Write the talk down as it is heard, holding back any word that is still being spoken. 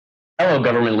Hello,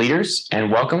 government leaders,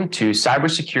 and welcome to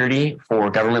Cybersecurity for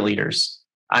Government Leaders.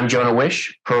 I'm Jonah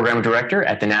Wish, Program Director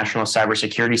at the National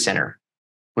Cybersecurity Center.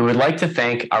 We would like to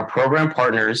thank our program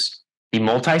partners, the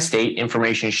Multi-State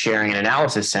Information Sharing and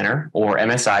Analysis Center, or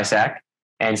MSISAC,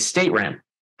 and StateRAMP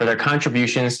for their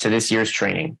contributions to this year's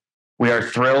training. We are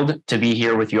thrilled to be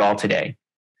here with you all today.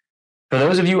 For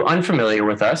those of you unfamiliar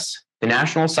with us, the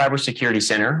National Cybersecurity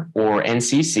Center, or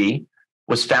NCC,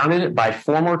 was founded by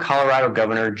former Colorado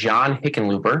Governor John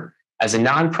Hickenlooper as a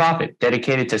nonprofit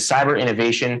dedicated to cyber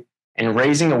innovation and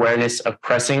raising awareness of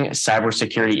pressing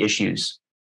cybersecurity issues.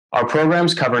 Our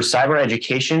programs cover cyber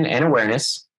education and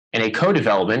awareness and a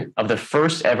co-development of the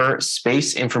first ever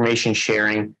Space Information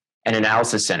Sharing and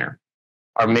Analysis Center.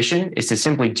 Our mission is to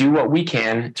simply do what we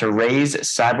can to raise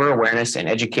cyber awareness and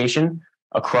education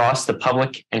across the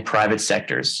public and private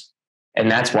sectors. And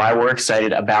that's why we're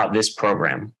excited about this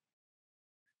program.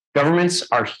 Governments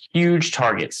are huge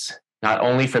targets, not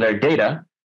only for their data,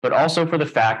 but also for the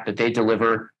fact that they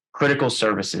deliver critical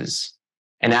services.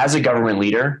 And as a government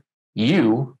leader,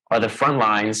 you are the front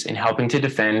lines in helping to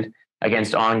defend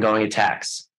against ongoing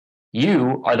attacks.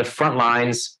 You are the front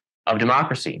lines of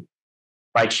democracy.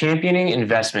 By championing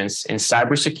investments in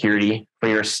cybersecurity for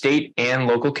your state and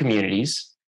local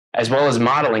communities, as well as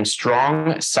modeling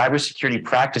strong cybersecurity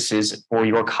practices for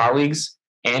your colleagues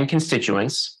and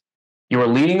constituents, you are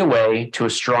leading the way to a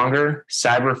stronger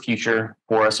cyber future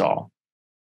for us all.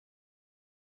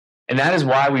 And that is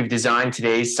why we've designed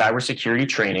today's cybersecurity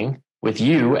training with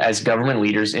you as government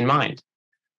leaders in mind.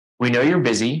 We know you're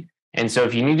busy, and so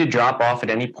if you need to drop off at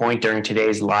any point during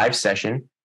today's live session,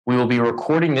 we will be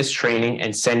recording this training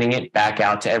and sending it back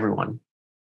out to everyone.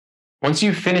 Once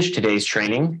you've finished today's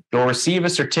training, you'll receive a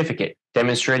certificate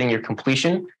demonstrating your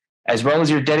completion as well as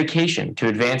your dedication to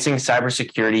advancing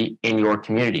cybersecurity in your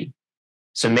community.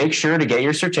 So make sure to get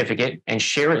your certificate and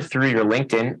share it through your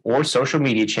LinkedIn or social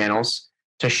media channels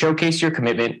to showcase your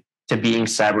commitment to being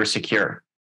cyber secure.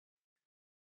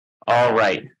 All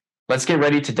right, let's get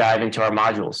ready to dive into our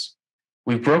modules.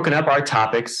 We've broken up our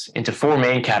topics into 4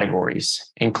 main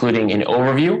categories, including an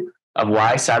overview of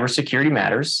why cybersecurity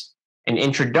matters, an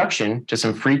introduction to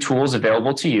some free tools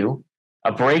available to you,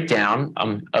 a breakdown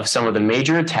of some of the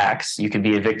major attacks you could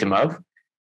be a victim of,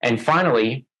 and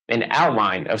finally, an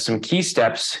outline of some key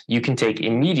steps you can take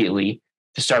immediately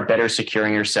to start better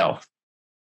securing yourself.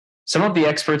 Some of the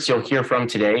experts you'll hear from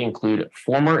today include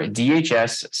former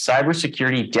DHS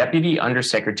Cybersecurity Deputy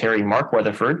Undersecretary Mark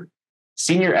Weatherford,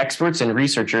 senior experts and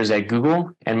researchers at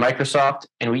Google and Microsoft,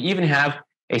 and we even have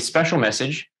a special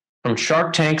message from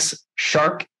Shark Tank's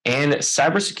shark and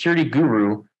cybersecurity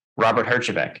guru, Robert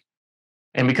Herjavec.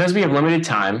 And because we have limited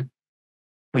time,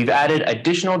 we've added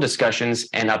additional discussions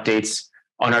and updates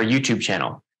on our YouTube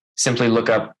channel. Simply look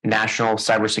up National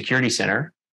Cybersecurity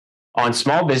Center. On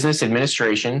small business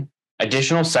administration,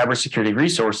 additional cybersecurity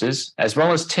resources, as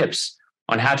well as tips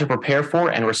on how to prepare for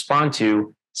and respond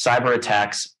to cyber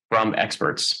attacks from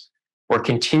experts. We're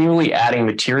continually adding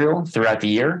material throughout the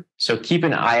year, so keep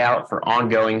an eye out for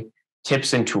ongoing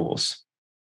tips and tools.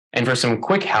 And for some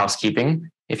quick housekeeping,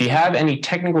 if you have any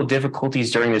technical difficulties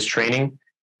during this training,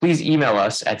 please email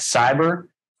us at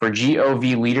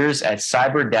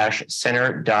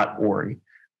cyber@cyber-center.org.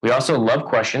 We also love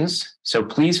questions, so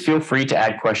please feel free to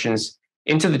add questions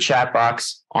into the chat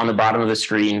box on the bottom of the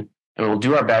screen, and we'll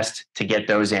do our best to get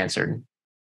those answered.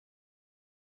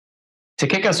 To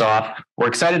kick us off, we're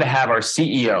excited to have our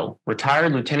CEO,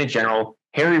 retired Lieutenant General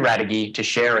Harry Radke, to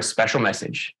share a special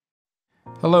message.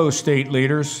 Hello, state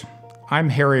leaders. I'm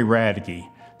Harry Radke,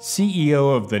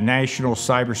 CEO of the National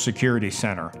Cybersecurity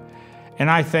Center, and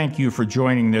I thank you for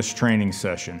joining this training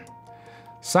session.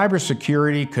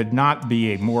 Cybersecurity could not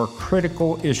be a more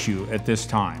critical issue at this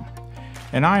time,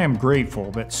 and I am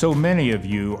grateful that so many of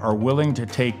you are willing to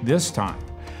take this time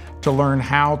to learn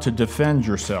how to defend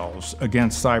yourselves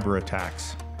against cyber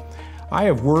attacks. I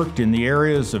have worked in the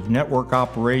areas of network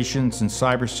operations and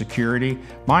cybersecurity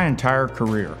my entire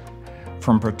career,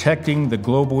 from protecting the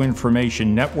global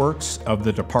information networks of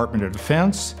the Department of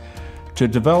Defense to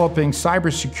developing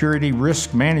cybersecurity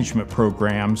risk management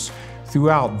programs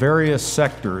throughout various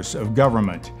sectors of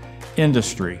government,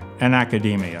 industry, and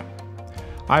academia.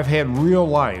 I've had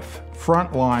real-life,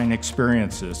 frontline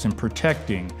experiences in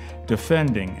protecting,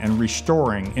 defending, and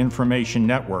restoring information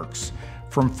networks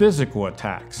from physical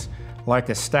attacks, like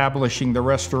establishing the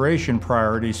restoration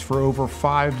priorities for over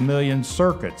 5 million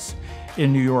circuits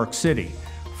in New York City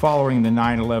following the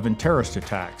 9/11 terrorist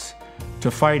attacks, to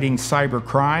fighting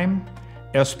cybercrime,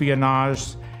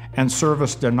 espionage, and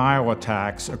service denial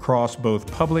attacks across both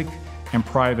public and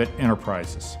private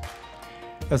enterprises.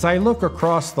 As I look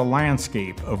across the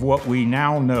landscape of what we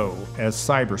now know as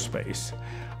cyberspace,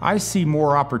 I see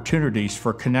more opportunities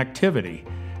for connectivity,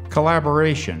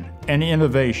 collaboration, and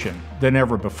innovation than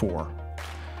ever before.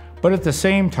 But at the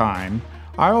same time,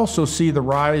 I also see the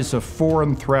rise of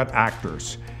foreign threat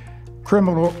actors,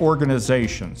 criminal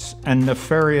organizations, and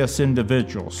nefarious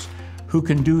individuals who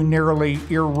can do nearly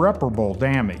irreparable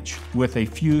damage with a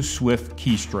few swift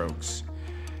keystrokes.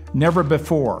 Never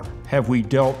before have we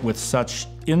dealt with such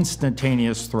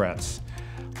instantaneous threats,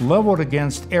 leveled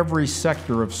against every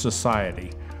sector of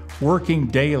society, working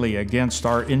daily against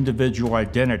our individual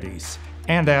identities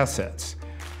and assets,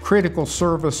 critical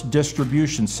service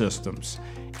distribution systems,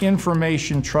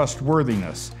 information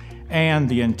trustworthiness, and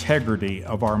the integrity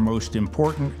of our most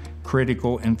important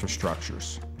critical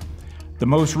infrastructures. The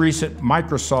most recent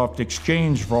Microsoft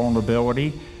Exchange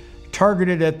vulnerability,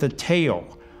 targeted at the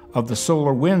tail of the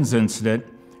SolarWinds incident,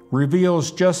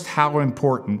 reveals just how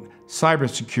important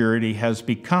cybersecurity has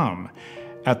become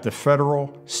at the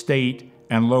federal, state,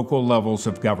 and local levels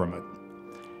of government.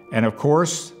 And of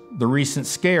course, the recent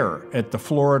scare at the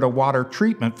Florida water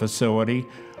treatment facility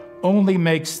only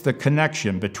makes the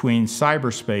connection between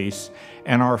cyberspace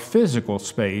and our physical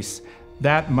space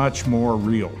that much more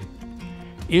real.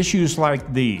 Issues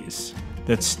like these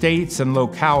that states and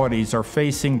localities are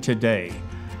facing today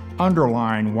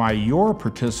underline why your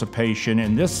participation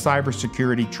in this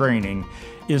cybersecurity training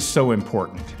is so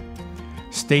important.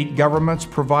 State governments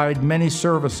provide many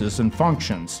services and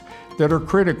functions that are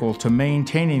critical to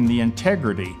maintaining the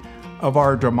integrity of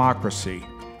our democracy,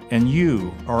 and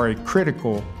you are a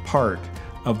critical part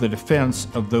of the defense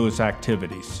of those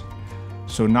activities.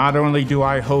 So not only do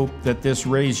I hope that this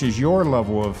raises your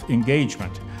level of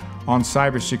engagement on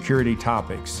cybersecurity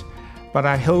topics, but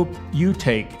I hope you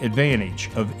take advantage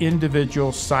of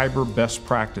individual cyber best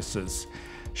practices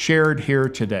shared here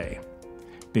today,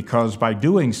 because by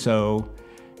doing so,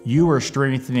 you are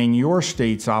strengthening your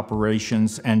state's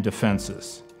operations and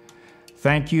defenses.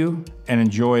 Thank you and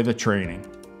enjoy the training.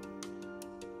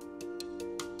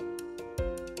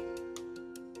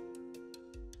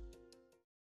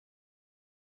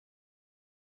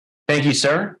 Thank you,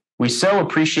 sir. We so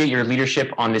appreciate your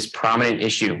leadership on this prominent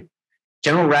issue.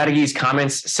 General Radige's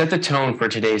comments set the tone for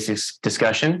today's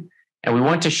discussion, and we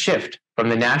want to shift from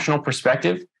the national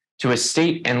perspective to a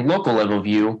state and local level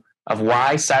view of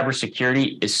why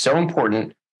cybersecurity is so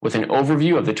important, with an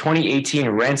overview of the 2018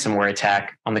 ransomware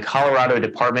attack on the Colorado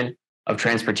Department of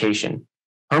Transportation.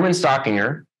 Herman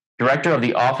Stockinger, Director of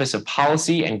the Office of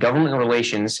Policy and Government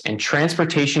Relations and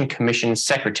Transportation Commission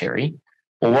Secretary,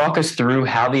 will walk us through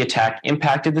how the attack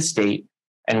impacted the state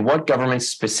and what governments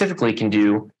specifically can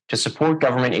do to support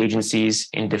government agencies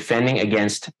in defending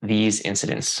against these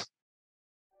incidents.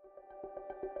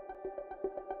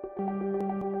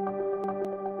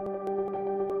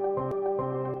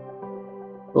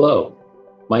 Hello,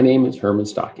 my name is Herman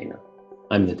Stockinger.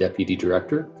 I'm the Deputy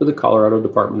Director for the Colorado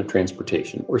Department of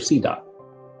Transportation, or CDOT,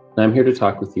 and I'm here to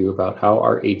talk with you about how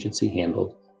our agency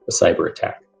handled a cyber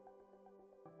attack.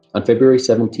 On February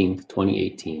 17,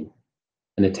 2018,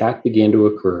 an attack began to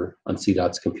occur on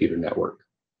CDOT's computer network.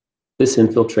 This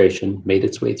infiltration made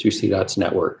its way through CDOT's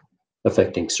network,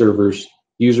 affecting servers,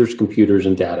 users' computers,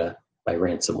 and data by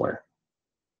ransomware.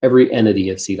 Every entity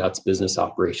of CDOT's business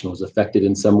operation was affected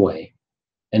in some way,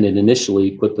 and it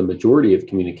initially put the majority of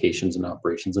communications and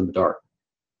operations in the dark.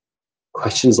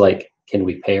 Questions like, can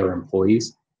we pay our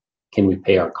employees? Can we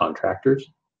pay our contractors?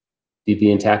 Did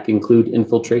the attack include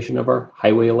infiltration of our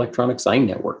highway electronic sign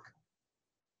network?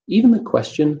 Even the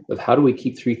question of how do we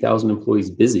keep 3,000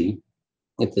 employees busy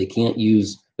if they can't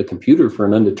use the computer for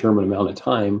an undetermined amount of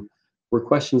time were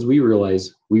questions we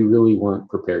realized we really weren't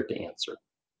prepared to answer.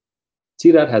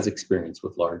 CDOT has experience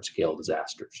with large-scale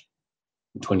disasters.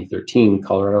 In 2013,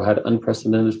 Colorado had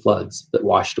unprecedented floods that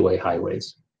washed away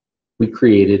highways. We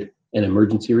created an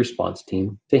emergency response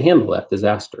team to handle that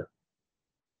disaster.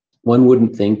 One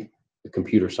wouldn't think a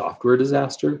computer software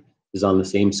disaster is on the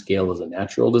same scale as a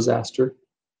natural disaster,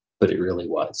 but it really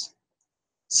was.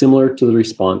 Similar to the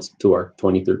response to our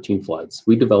 2013 floods,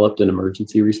 we developed an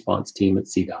emergency response team at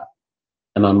CDOT.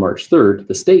 And on March 3rd,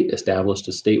 the state established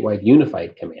a statewide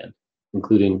unified command,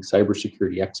 including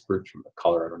cybersecurity experts from the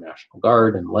Colorado National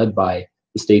Guard and led by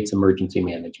the state's emergency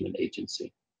management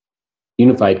agency.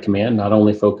 Unified Command not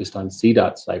only focused on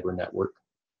CDOT's cyber network,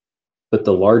 but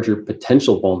the larger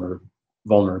potential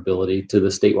vulnerability to the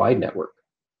statewide network.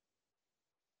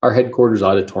 Our headquarters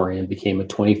auditorium became a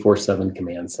 24/7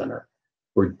 command center,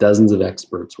 where dozens of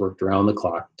experts worked around the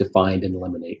clock to find and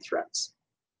eliminate threats.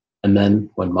 And then,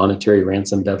 when monetary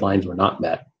ransom deadlines were not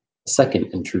met, a second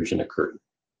intrusion occurred.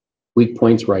 Weak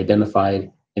points were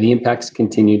identified, and the impacts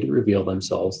continued to reveal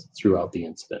themselves throughout the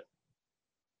incident.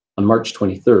 On March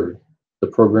 23rd, the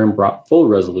program brought full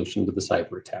resolution to the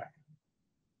cyber attack.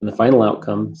 In the final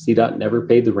outcome, CDOT never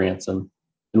paid the ransom,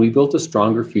 and we built a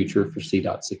stronger future for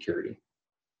CDOT security.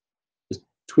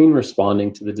 Between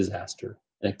responding to the disaster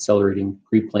and accelerating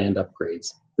pre-planned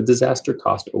upgrades, the disaster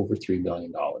cost over $3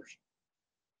 million.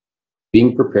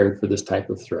 Being prepared for this type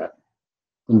of threat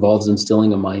involves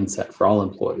instilling a mindset for all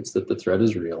employees that the threat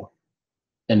is real,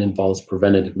 and involves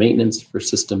preventative maintenance for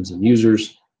systems and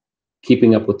users,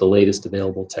 keeping up with the latest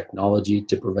available technology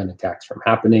to prevent attacks from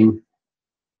happening,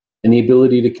 and the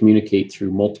ability to communicate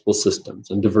through multiple systems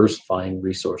and diversifying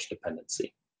resource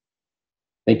dependency.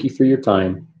 Thank you for your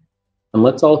time, and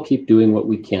let's all keep doing what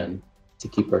we can to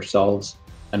keep ourselves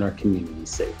and our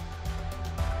communities safe.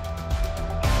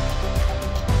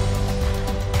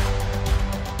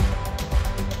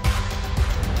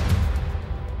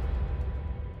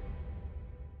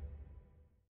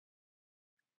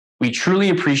 We truly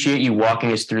appreciate you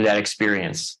walking us through that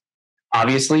experience.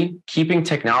 Obviously, keeping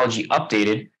technology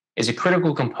updated is a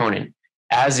critical component,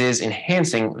 as is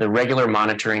enhancing the regular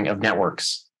monitoring of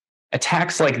networks.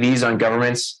 Attacks like these on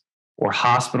governments or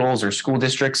hospitals or school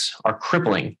districts are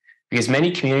crippling because many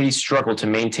communities struggle to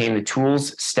maintain the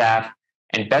tools, staff,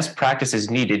 and best practices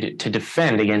needed to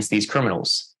defend against these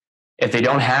criminals. If they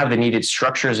don't have the needed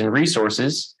structures and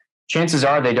resources, chances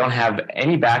are they don't have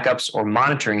any backups or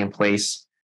monitoring in place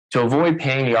to avoid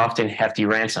paying the often hefty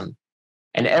ransom.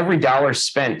 And every dollar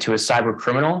spent to a cyber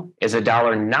criminal is a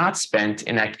dollar not spent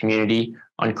in that community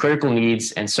on critical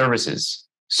needs and services.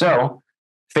 So,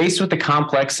 faced with the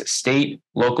complex state,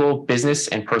 local, business,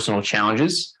 and personal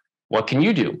challenges, what can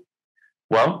you do?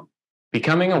 Well,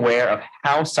 becoming aware of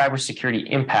how cybersecurity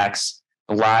impacts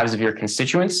the lives of your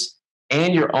constituents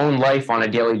and your own life on a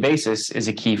daily basis is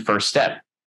a key first step.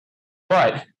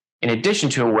 But in addition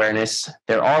to awareness,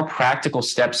 there are practical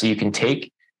steps that you can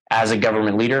take as a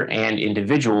government leader and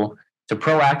individual to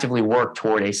proactively work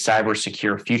toward a cyber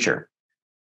secure future.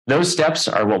 Those steps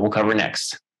are what we'll cover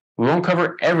next. We won't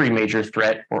cover every major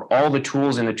threat or all the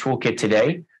tools in the toolkit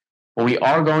today, but we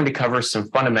are going to cover some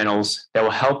fundamentals that will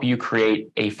help you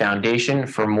create a foundation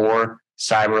for more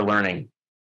cyber learning.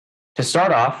 To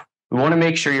start off, we want to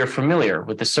make sure you're familiar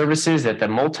with the services that the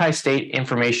Multi-State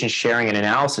Information Sharing and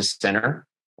Analysis Center,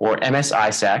 or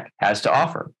MS-ISAC, has to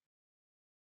offer.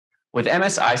 With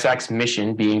MS-ISAC's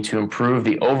mission being to improve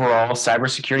the overall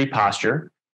cybersecurity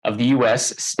posture of the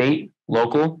U.S. state,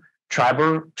 local,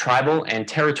 tribal, and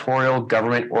territorial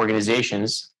government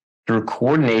organizations through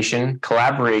coordination,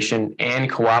 collaboration, and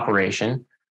cooperation,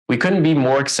 we couldn't be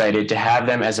more excited to have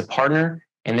them as a partner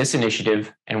in this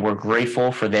initiative, and we're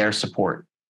grateful for their support.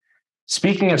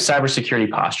 Speaking of cybersecurity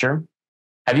posture,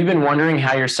 have you been wondering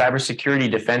how your cybersecurity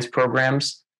defense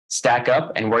programs stack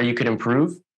up and where you could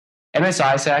improve?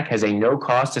 MS-ISAC has a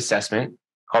no-cost assessment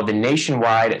called the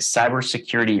Nationwide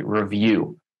Cybersecurity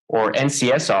Review, or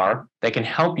NCSR, that can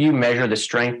help you measure the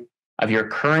strength of your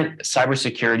current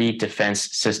cybersecurity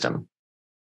defense system.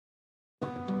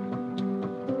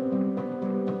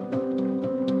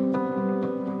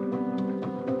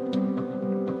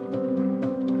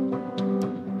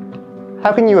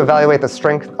 How can you evaluate the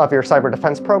strength of your cyber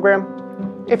defense program?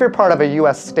 If you're part of a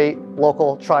U.S. state,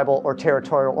 local, tribal, or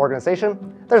territorial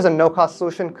organization, there's a no-cost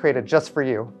solution created just for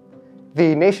you.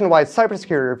 The Nationwide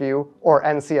Cybersecurity Review, or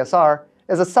NCSR,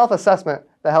 is a self-assessment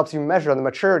that helps you measure the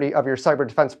maturity of your cyber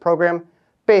defense program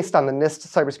based on the NIST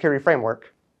cybersecurity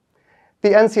framework. The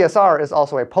NCSR is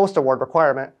also a post-award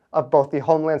requirement of both the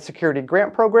Homeland Security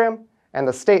Grant Program and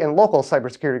the State and Local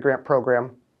Cybersecurity Grant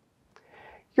Program.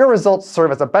 Your results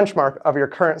serve as a benchmark of your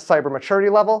current cyber maturity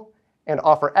level and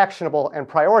offer actionable and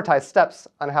prioritized steps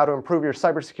on how to improve your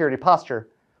cybersecurity posture,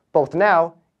 both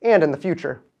now and in the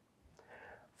future.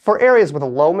 For areas with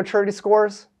low maturity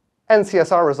scores,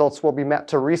 NCSR results will be mapped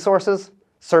to resources,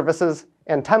 services,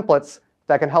 and templates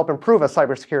that can help improve a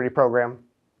cybersecurity program.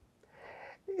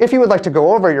 If you would like to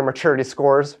go over your maturity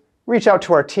scores, reach out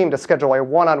to our team to schedule a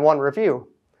one-on-one review.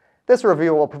 This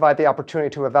review will provide the opportunity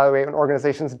to evaluate an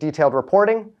organization's detailed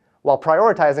reporting while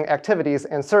prioritizing activities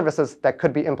and services that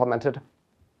could be implemented.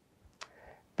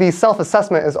 The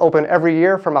self-assessment is open every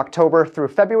year from October through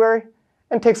February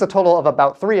and takes a total of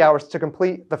about 3 hours to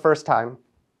complete the first time.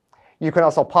 You can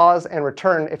also pause and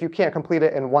return if you can't complete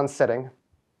it in one sitting.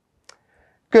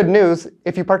 Good news,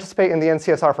 if you participate in the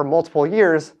NCSR for multiple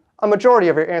years, a majority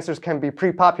of your answers can be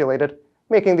pre-populated,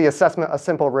 making the assessment a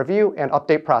simple review and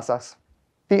update process.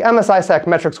 The MS-ISAC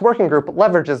Metrics Working Group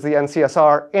leverages the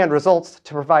NCSR and results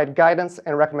to provide guidance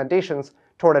and recommendations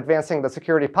toward advancing the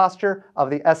security posture of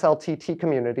the SLTT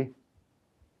community.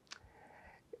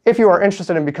 If you are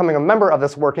interested in becoming a member of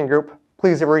this working group,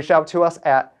 please reach out to us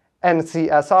at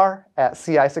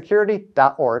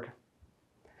ncsr@cisecurity.org.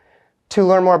 To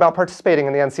learn more about participating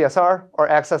in the NCSR or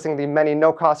accessing the many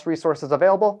no-cost resources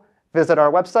available, visit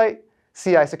our website,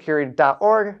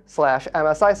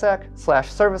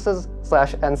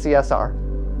 cisecurity.org/msisac/services/NCSR.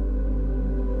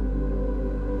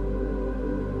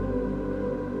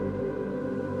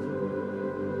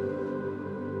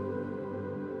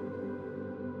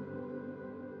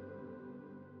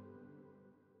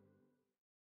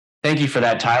 Thank you for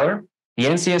that, Tyler. The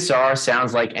NCSR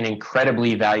sounds like an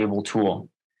incredibly valuable tool.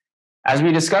 As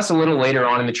we discuss a little later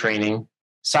on in the training,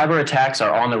 cyber attacks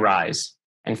are on the rise,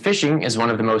 and phishing is one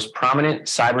of the most prominent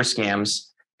cyber scams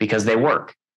because they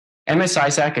work.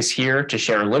 MSISAC is here to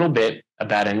share a little bit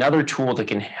about another tool that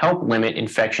can help limit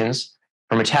infections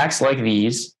from attacks like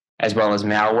these, as well as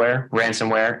malware,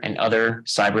 ransomware, and other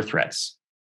cyber threats.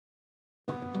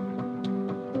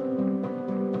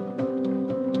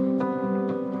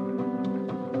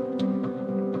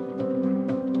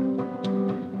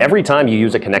 Every time you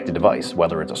use a connected device,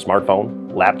 whether it's a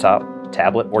smartphone, laptop,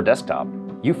 tablet, or desktop,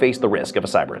 you face the risk of a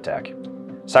cyber attack.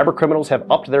 Cyber criminals have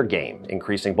upped their game,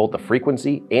 increasing both the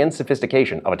frequency and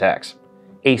sophistication of attacks.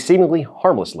 A seemingly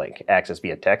harmless link accessed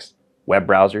via text, web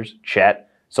browsers, chat,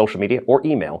 social media, or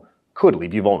email could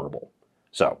leave you vulnerable.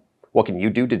 So, what can you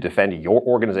do to defend your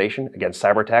organization against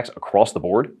cyber attacks across the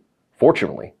board?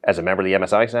 Fortunately, as a member of the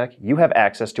MSISAC, you have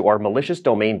access to our malicious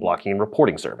domain blocking and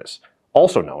reporting service,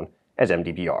 also known as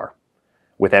MDBR.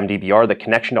 With MDBR, the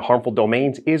connection to harmful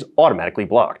domains is automatically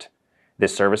blocked.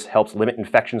 This service helps limit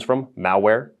infections from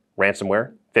malware,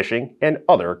 ransomware, phishing, and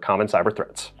other common cyber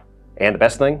threats. And the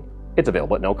best thing, it's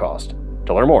available at no cost.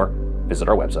 To learn more, visit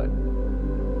our website.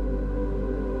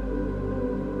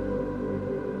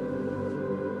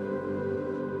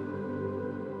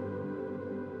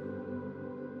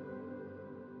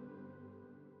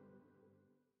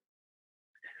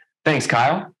 Thanks,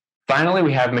 Kyle. Finally,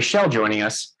 we have Michelle joining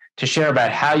us to share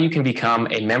about how you can become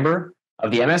a member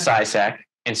of the MSISAC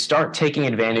and start taking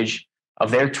advantage of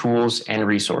their tools and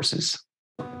resources.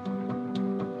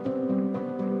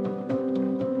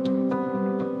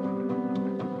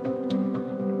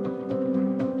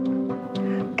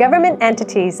 Government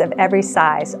entities of every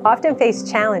size often face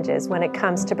challenges when it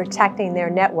comes to protecting their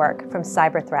network from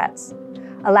cyber threats.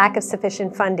 A lack of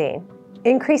sufficient funding,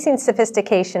 increasing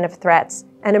sophistication of threats,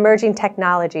 and emerging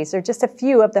technologies are just a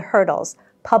few of the hurdles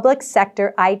public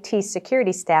sector IT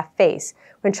security staff face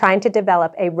when trying to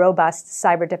develop a robust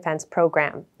cyber defense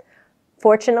program.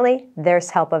 Fortunately, there's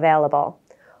help available.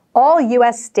 All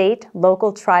U.S. state,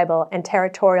 local, tribal, and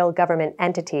territorial government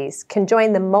entities can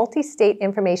join the Multi-State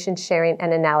Information Sharing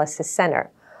and Analysis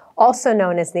Center, also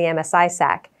known as the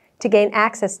MSISAC, to gain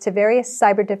access to various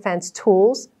cyber defense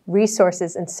tools,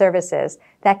 resources, and services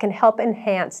that can help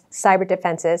enhance cyber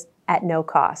defenses at no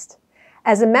cost.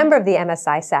 As a member of the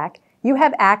MSISAC, you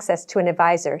have access to an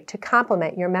advisor to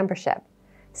complement your membership.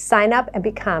 Sign up and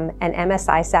become an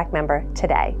MSISAC member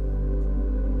today.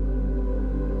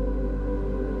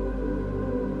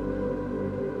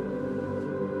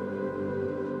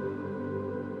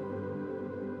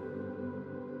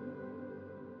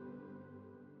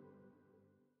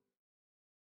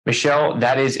 Michelle,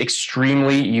 that is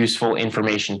extremely useful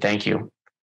information. Thank you.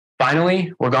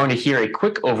 Finally, we're going to hear a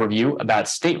quick overview about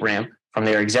StateRAMP from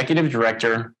their Executive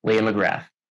Director, Leah McGrath.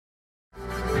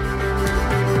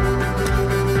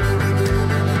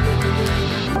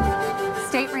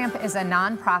 StateRAMP is a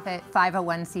nonprofit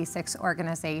 501c6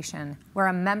 organization. We're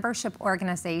a membership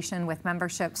organization with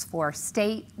memberships for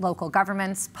state, local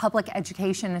governments, public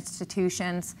education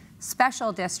institutions,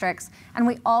 special districts, and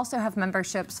we also have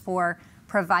memberships for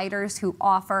providers who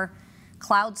offer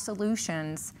cloud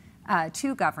solutions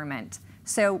to government.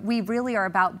 So we really are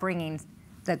about bringing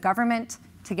the government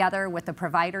together with the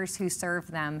providers who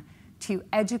serve them to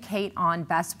educate on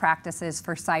best practices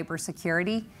for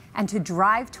cybersecurity and to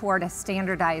drive toward a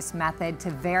standardized method to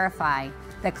verify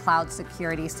the cloud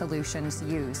security solutions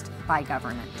used by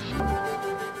government.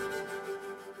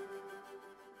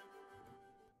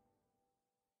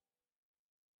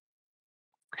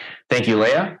 Thank you,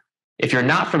 Leah. If you're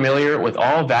not familiar with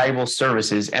all valuable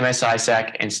services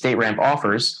MSISAC and StateRAMP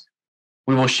offers,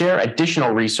 we will share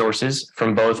additional resources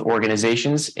from both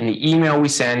organizations in the email we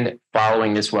send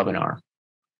following this webinar.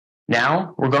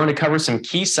 Now, we're going to cover some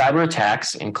key cyber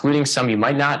attacks, including some you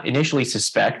might not initially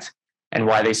suspect and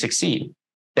why they succeed.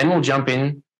 Then we'll jump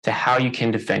in to how you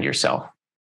can defend yourself.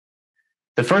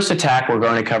 The first attack we're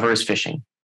going to cover is phishing.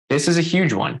 This is a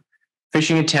huge one.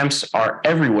 Phishing attempts are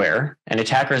everywhere, and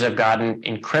attackers have gotten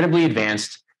incredibly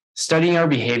advanced studying our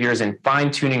behaviors and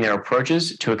fine-tuning their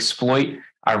approaches to exploit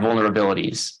our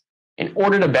vulnerabilities. In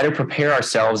order to better prepare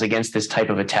ourselves against this type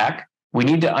of attack, we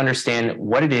need to understand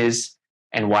what it is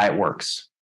and why it works.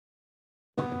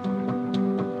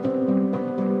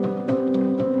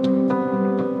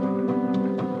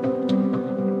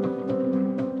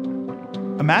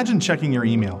 Imagine checking your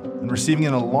email and receiving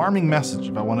an alarming message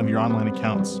about one of your online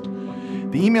accounts.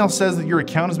 The email says that your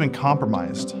account has been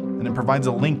compromised, and it provides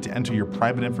a link to enter your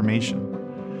private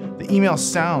information. The email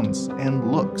sounds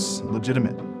and looks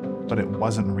legitimate, but it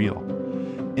wasn't real.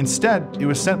 Instead, it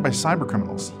was sent by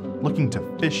cybercriminals looking to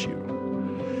phish you.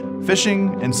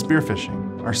 Phishing and spear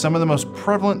phishing are some of the most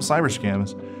prevalent cyber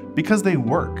scams because they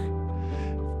work.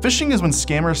 Phishing is when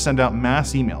scammers send out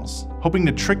mass emails, hoping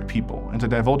to trick people into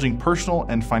divulging personal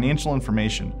and financial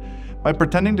information by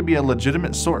pretending to be a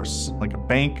legitimate source, like a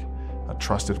bank, a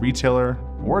trusted retailer,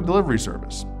 or a delivery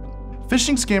service.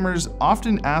 Phishing scammers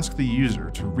often ask the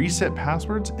user to reset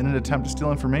passwords in an attempt to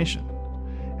steal information.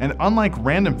 And unlike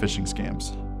random phishing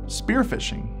scams, spear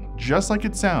phishing, just like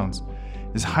it sounds,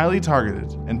 is highly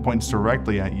targeted and points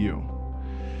directly at you.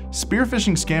 Spear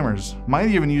phishing scammers might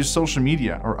even use social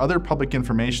media or other public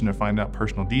information to find out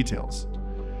personal details.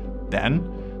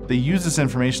 Then, they use this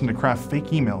information to craft fake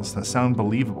emails that sound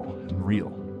believable and real.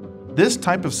 This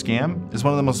type of scam is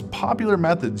one of the most popular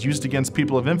methods used against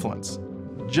people of influence,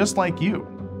 just like you.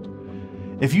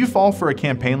 If you fall for a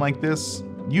campaign like this,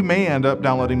 you may end up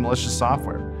downloading malicious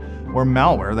software or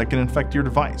malware that can infect your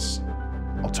device.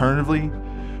 Alternatively,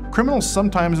 criminals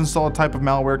sometimes install a type of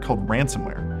malware called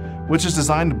ransomware, which is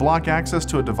designed to block access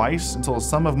to a device until a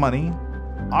sum of money,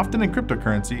 often in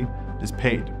cryptocurrency, is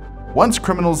paid. Once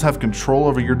criminals have control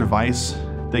over your device,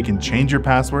 they can change your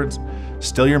passwords,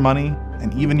 steal your money,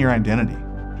 and even your identity.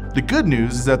 The good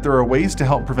news is that there are ways to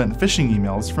help prevent phishing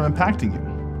emails from impacting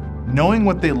you. Knowing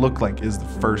what they look like is the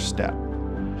first step.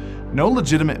 No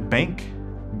legitimate bank,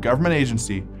 government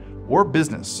agency, or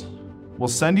business will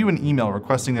send you an email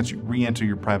requesting that you re-enter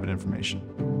your private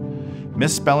information.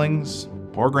 Misspellings,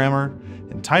 poor grammar,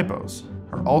 and typos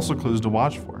are also clues to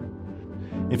watch for.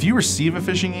 If you receive a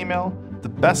phishing email, the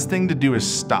best thing to do is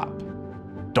stop.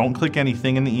 Don't click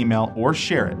anything in the email or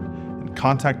share it, and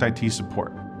contact IT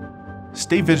support.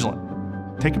 Stay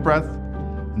vigilant, take a breath,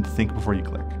 and think before you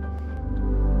click.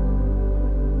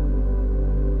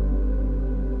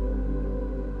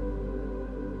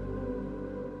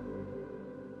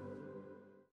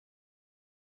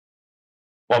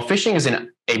 While phishing is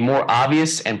a more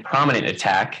obvious and prominent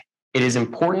attack, it is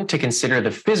important to consider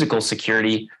the physical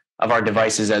security of our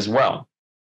devices as well.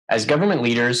 As government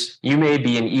leaders, you may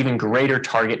be an even greater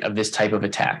target of this type of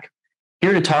attack.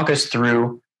 Here to talk us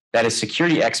through that is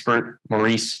security expert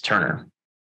Maurice Turner.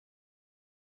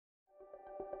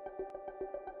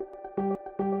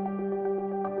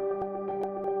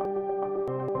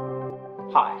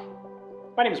 Hi,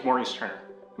 my name is Maurice Turner.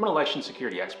 I'm an election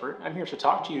security expert. I'm here to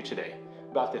talk to you today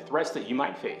about the threats that you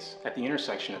might face at the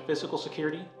intersection of physical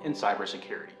security and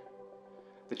cybersecurity.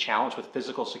 The challenge with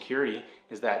physical security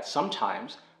is that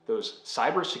sometimes those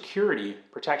cybersecurity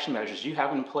protection measures you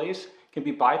have in place can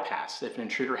be bypassed if an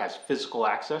intruder has physical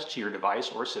access to your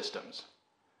device or systems.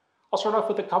 I'll start off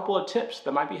with a couple of tips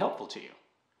that might be helpful to you.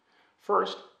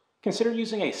 First, consider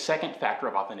using a second factor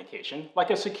of authentication,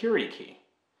 like a security key.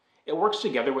 It works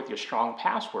together with your strong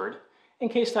password in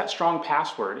case that strong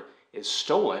password is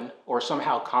stolen or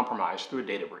somehow compromised through a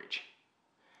data breach.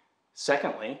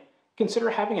 Secondly, consider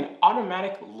having an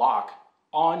automatic lock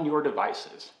on your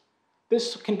devices.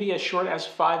 This can be as short as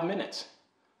 5 minutes.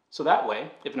 So that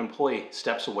way, if an employee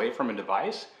steps away from a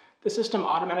device, the system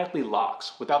automatically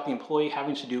locks without the employee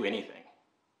having to do anything.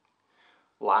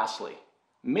 Lastly,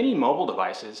 many mobile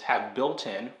devices have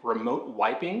built-in remote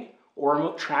wiping or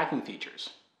remote tracking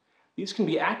features. These can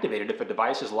be activated if a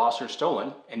device is lost or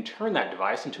stolen and turn that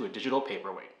device into a digital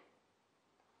paperweight.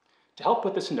 To help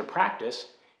put this into practice,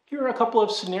 here are a couple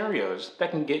of scenarios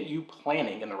that can get you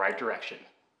planning in the right direction.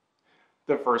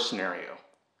 The first scenario: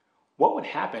 what would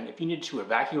happen if you needed to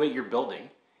evacuate your building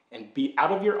and be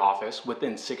out of your office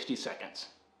within 60 seconds?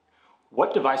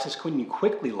 What devices could you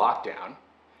quickly lock down?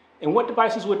 And what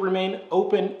devices would remain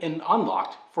open and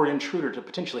unlocked for an intruder to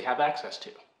potentially have access to?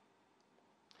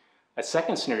 A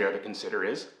second scenario to consider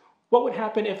is, what would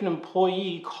happen if an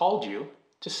employee called you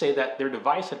to say that their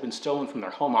device had been stolen from their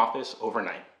home office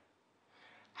overnight?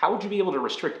 How would you be able to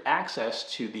restrict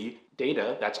access to the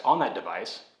data that's on that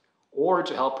device, or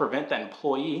to help prevent that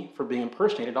employee from being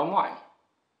impersonated online?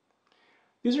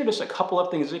 These are just a couple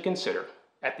of things to consider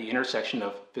at the intersection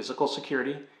of physical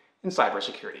security and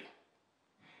cybersecurity.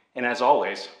 And as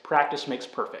always, practice makes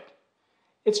perfect.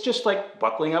 It's just like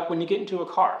buckling up when you get into a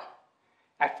car.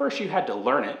 At first you had to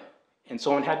learn it, and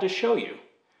someone had to show you,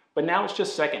 but now it's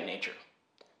just second nature.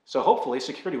 So hopefully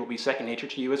security will be second nature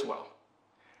to you as well.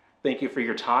 Thank you for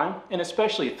your time, and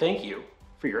especially thank you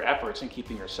for your efforts in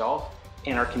keeping yourself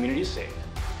and our community safe.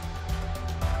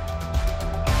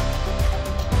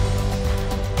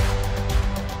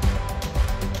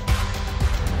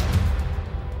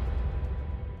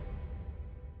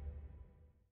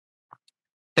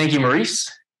 Thank you,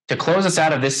 Maurice. To close us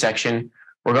out of this section,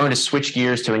 we're going to switch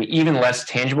gears to an even less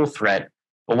tangible threat,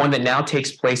 but one that now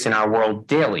takes place in our world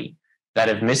daily, that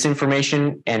of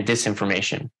misinformation and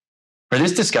disinformation. For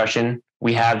this discussion,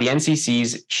 we have the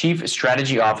NCC's Chief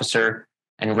Strategy Officer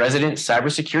and resident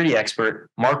cybersecurity expert,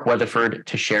 Mark Weatherford,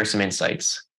 to share some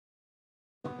insights.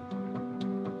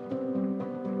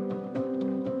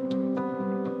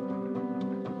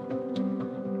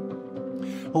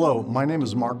 Hello, my name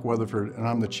is Mark Weatherford, and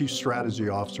I'm the Chief Strategy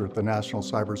Officer at the National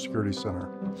Cybersecurity Center.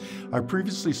 I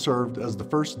previously served as the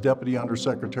first Deputy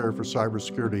Undersecretary for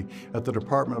Cybersecurity at the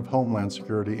Department of Homeland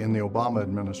Security in the Obama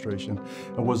administration,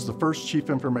 and was the first Chief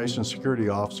Information Security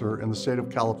Officer in the state of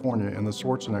California in the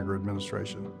Schwarzenegger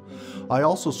administration. I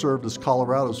also served as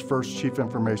Colorado's first Chief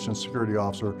Information Security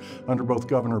Officer under both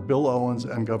Governor Bill Owens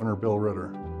and Governor Bill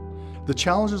Ritter. The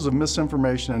challenges of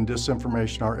misinformation and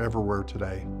disinformation are everywhere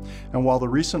today. And while the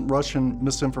recent Russian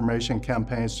misinformation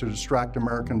campaigns to distract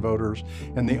American voters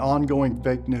and the ongoing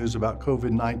fake news about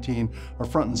COVID-19 are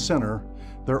front and center,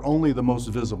 they're only the most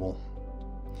visible.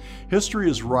 History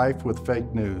is rife with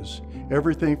fake news,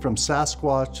 everything from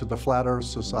Sasquatch to the Flat Earth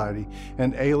Society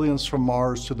and aliens from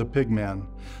Mars to the Pigman.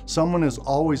 Someone is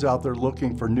always out there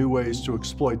looking for new ways to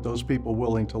exploit those people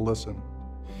willing to listen.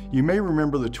 You may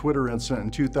remember the Twitter incident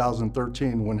in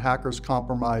 2013 when hackers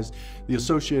compromised the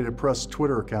Associated Press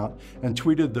Twitter account and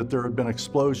tweeted that there had been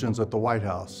explosions at the White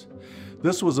House.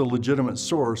 This was a legitimate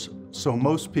source, so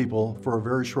most people, for a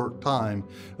very short time,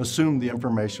 assumed the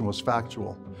information was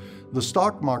factual. The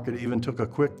stock market even took a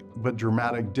quick but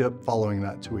dramatic dip following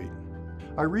that tweet.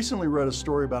 I recently read a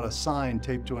story about a sign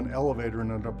taped to an elevator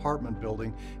in an apartment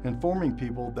building informing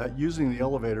people that using the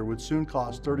elevator would soon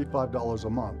cost $35 a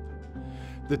month.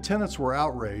 The tenants were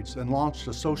outraged and launched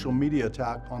a social media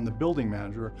attack on the building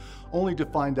manager, only to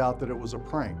find out that it was a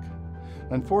prank.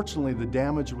 Unfortunately, the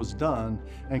damage was done,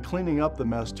 and cleaning up the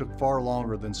mess took far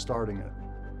longer than starting it.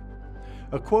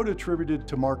 A quote attributed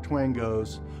to Mark Twain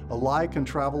goes, "A lie can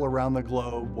travel around the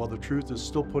globe while the truth is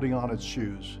still putting on its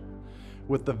shoes."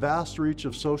 With the vast reach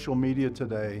of social media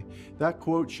today, that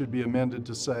quote should be amended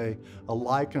to say, "A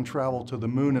lie can travel to the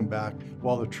moon and back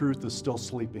while the truth is still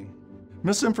sleeping."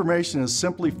 Misinformation is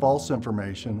simply false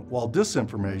information, while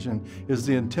disinformation is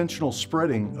the intentional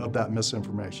spreading of that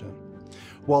misinformation.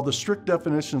 While the strict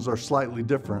definitions are slightly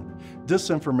different,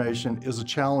 disinformation is a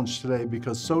challenge today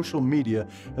because social media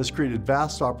has created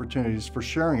vast opportunities for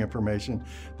sharing information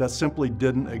that simply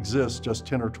didn't exist just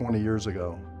 10 or 20 years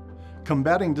ago.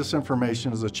 Combating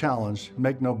disinformation is a challenge,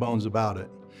 make no bones about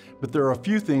it. But there are a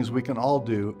few things we can all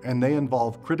do, and they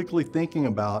involve critically thinking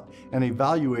about and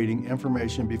evaluating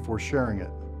information before sharing it.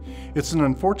 It's an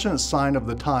unfortunate sign of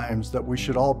the times that we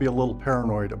should all be a little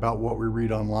paranoid about what we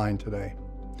read online today.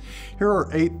 Here are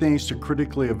 8 things to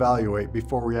critically evaluate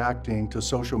before reacting to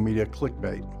social media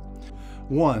clickbait.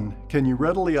 1. Can you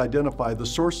readily identify the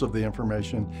source of the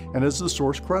information, and is the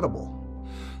source credible?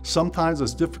 Sometimes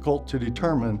it's difficult to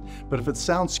determine, but if it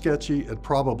sounds sketchy, it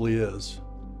probably is.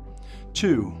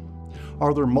 2.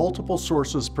 Are there multiple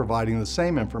sources providing the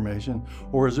same information,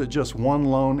 or is it just one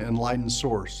lone enlightened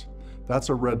source? That's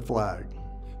a red flag.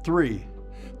 3.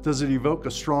 Does it evoke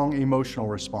a strong emotional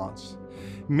response?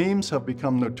 Memes have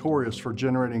become notorious for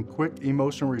generating quick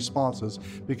emotional responses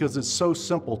because it's so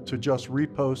simple to just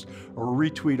repost or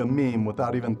retweet a meme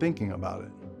without even thinking about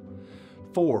it.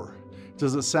 4.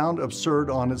 Does it sound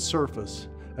absurd on its surface?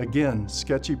 Again,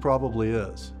 sketchy probably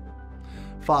is.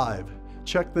 5.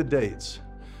 Check the dates.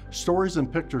 Stories and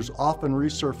pictures often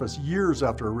resurface years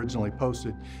after originally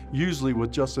posted, usually with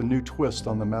just a new twist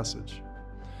on the message.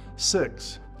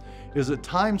 6. Is it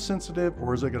time sensitive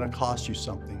or is it going to cost you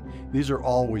something? These are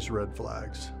always red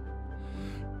flags.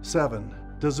 7.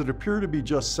 Does it appear to be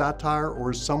just satire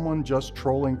or is someone just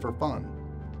trolling for fun?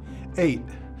 8.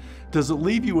 Does it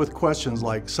leave you with questions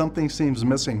like, something seems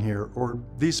missing here, or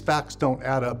these facts don't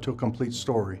add up to a complete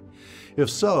story? If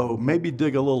so, maybe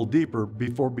dig a little deeper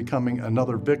before becoming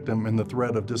another victim in the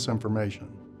thread of disinformation.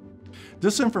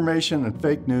 Disinformation and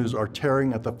fake news are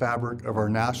tearing at the fabric of our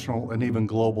national and even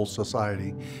global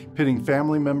society, pitting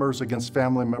family members against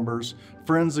family members,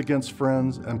 friends against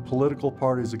friends, and political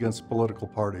parties against political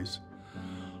parties.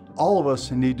 All of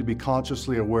us need to be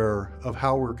consciously aware of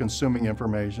how we're consuming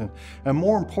information, and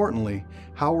more importantly,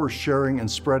 how we're sharing and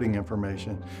spreading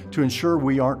information to ensure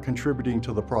we aren't contributing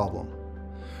to the problem.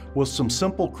 With some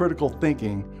simple critical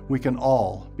thinking, we can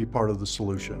all be part of the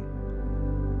solution.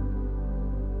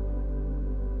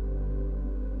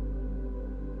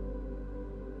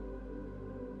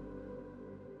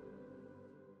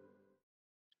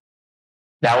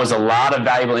 That was a lot of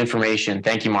valuable information.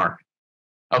 Thank you, Mark.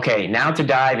 Okay, now to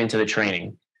dive into the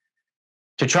training.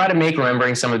 To try to make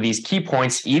remembering some of these key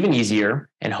points even easier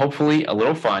and hopefully a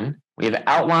little fun, we have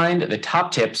outlined the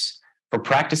top tips for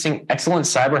practicing excellent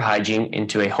cyber hygiene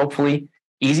into a hopefully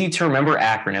easy to remember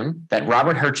acronym that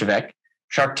Robert Herjavec,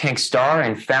 Shark Tank star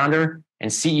and founder and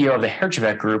CEO of the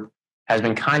Herjavec Group, has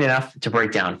been kind enough to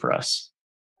break down for us.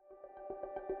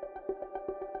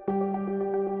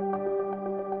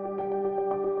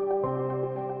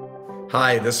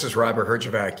 Hi, this is Robert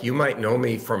Herjavec. You might know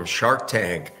me from Shark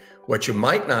Tank. What you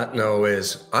might not know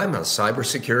is I'm a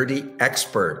cybersecurity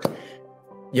expert.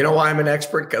 You know why I'm an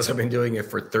expert? Because I've been doing it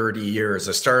for 30 years.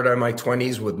 I started in my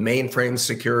 20s with mainframe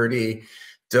security,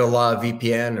 did a lot of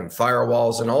VPN and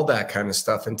firewalls and all that kind of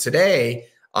stuff. And today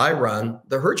I run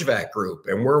the Herjavec Group,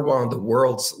 and we're one of the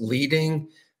world's leading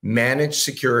managed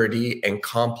security and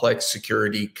complex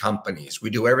security companies. We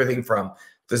do everything from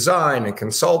design and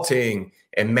consulting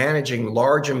and managing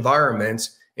large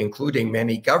environments, including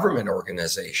many government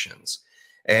organizations.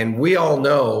 And we all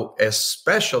know,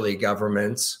 especially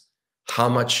governments, how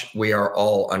much we are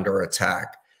all under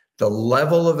attack. The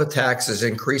level of attacks is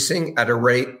increasing at a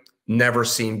rate never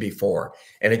seen before.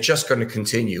 And it's just going to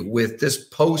continue with this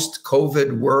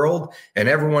post-COVID world and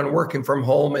everyone working from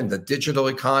home and the digital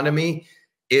economy.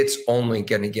 It's only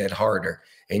going to get harder.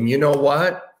 And you know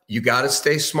what? You got to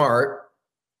stay smart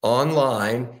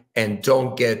online and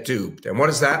don't get duped. And what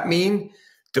does that mean?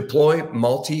 Deploy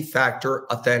multi-factor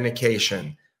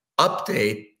authentication.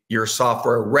 Update your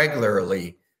software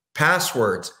regularly.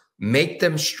 Passwords, make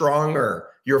them stronger.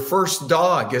 Your first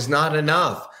dog is not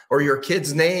enough, or your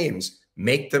kids' names,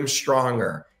 make them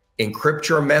stronger. Encrypt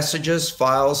your messages,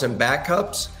 files, and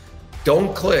backups.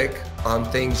 Don't click on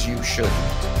things you shouldn't.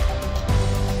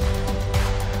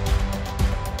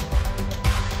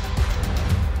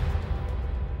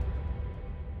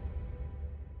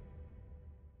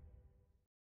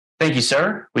 Thank you,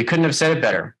 sir. We couldn't have said it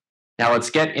better. Now let's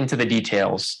get into the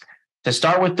details. To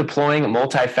start with deploying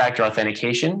multi-factor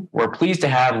authentication, we're pleased to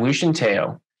have Lucian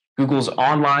Teo, Google's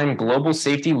online global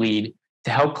safety lead,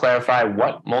 to help clarify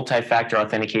what multi-factor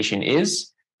authentication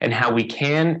is and how we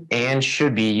can and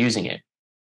should be using it.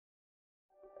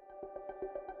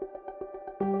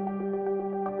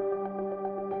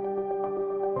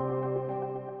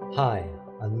 Hi,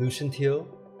 I'm Lucian Teo,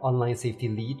 online safety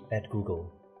lead at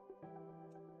Google.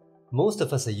 Most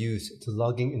of us are used to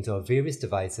logging into our various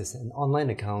devices and online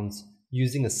accounts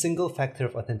using a single factor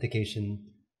of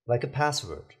authentication, like a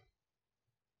password.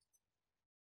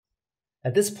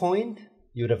 At this point,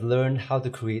 you would have learned how to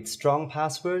create strong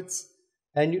passwords,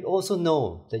 and you'd also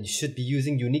know that you should be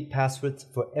using unique passwords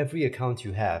for every account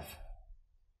you have.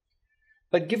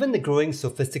 But given the growing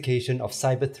sophistication of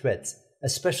cyber threats,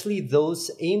 especially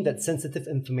those aimed at sensitive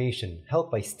information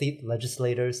held by state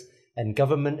legislators and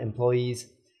government employees,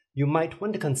 you might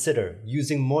want to consider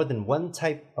using more than one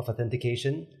type of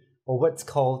authentication, or what's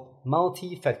called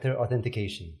multi-factor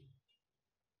authentication.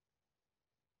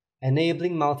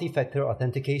 Enabling multi-factor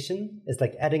authentication is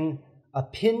like adding a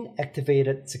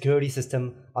PIN-activated security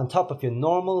system on top of your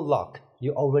normal lock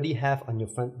you already have on your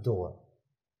front door.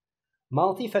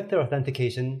 Multi-factor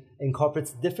authentication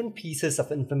incorporates different pieces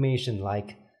of information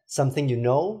like something you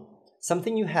know,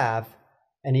 something you have,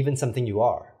 and even something you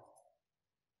are.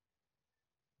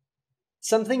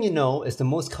 Something you know is the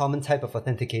most common type of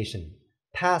authentication.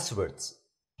 Passwords,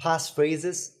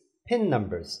 passphrases, PIN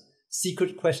numbers,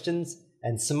 secret questions,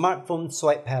 and smartphone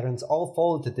swipe patterns all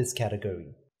fall into this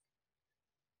category.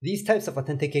 These types of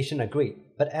authentication are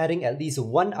great, but adding at least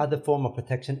one other form of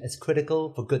protection is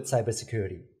critical for good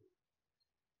cybersecurity.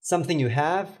 Something you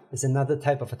have is another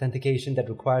type of authentication that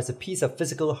requires a piece of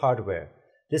physical hardware.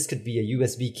 This could be a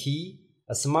USB key,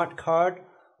 a smart card,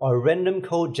 or a random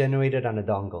code generated on a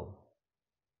dongle.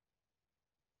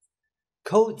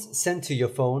 Codes sent to your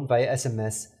phone via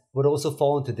SMS would also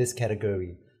fall into this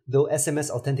category, though SMS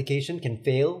authentication can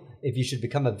fail if you should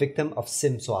become a victim of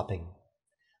SIM swapping.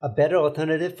 A better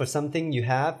alternative for something you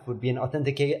have would be an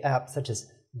authenticator app such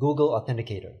as Google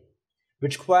Authenticator,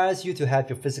 which requires you to have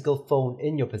your physical phone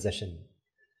in your possession.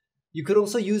 You could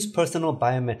also use personal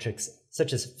biometrics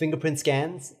such as fingerprint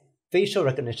scans, facial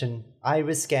recognition,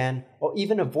 iris scan, or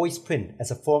even a voice print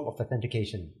as a form of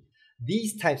authentication.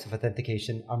 These types of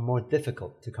authentication are more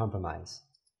difficult to compromise.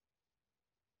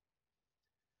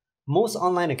 Most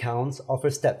online accounts offer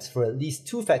steps for at least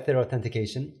two-factor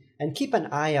authentication, and keep an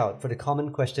eye out for the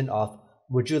common question of,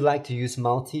 would you like to use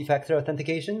multi-factor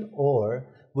authentication, or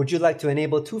would you like to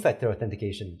enable two-factor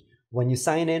authentication when you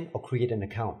sign in or create an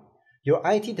account? Your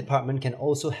IT department can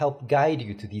also help guide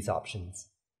you to these options.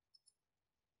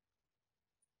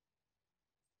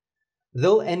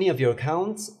 Though any of your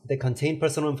accounts that contain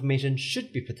personal information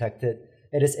should be protected,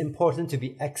 it is important to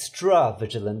be extra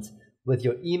vigilant with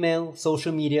your email,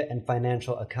 social media, and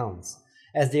financial accounts,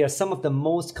 as they are some of the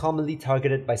most commonly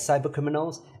targeted by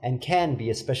cybercriminals and can be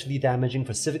especially damaging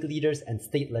for civic leaders and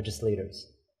state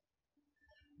legislators.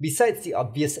 Besides the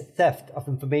obvious theft of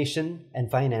information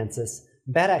and finances,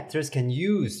 bad actors can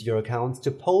use your accounts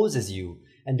to pose as you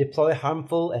and deploy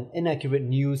harmful and inaccurate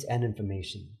news and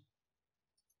information.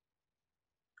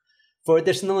 For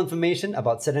additional information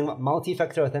about setting up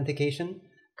multi-factor authentication,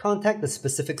 contact the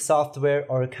specific software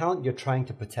or account you're trying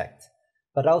to protect.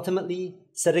 But ultimately,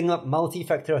 setting up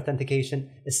multi-factor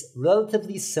authentication is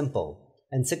relatively simple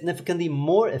and significantly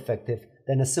more effective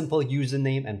than a simple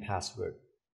username and password.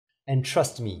 And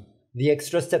trust me, the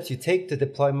extra steps you take to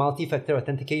deploy multi-factor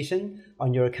authentication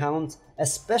on your account,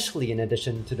 especially in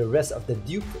addition to the rest of the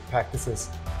dupe practices,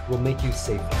 will make you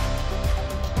safer.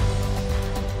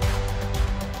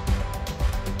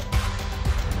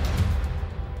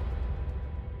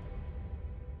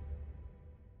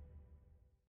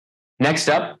 Next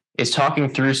up is talking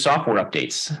through software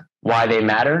updates, why they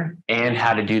matter, and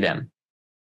how to do them.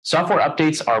 Software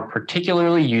updates are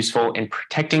particularly useful in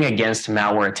protecting against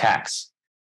malware attacks.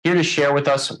 Here to share with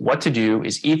us what to do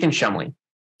is Ethan Shumley,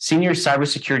 Senior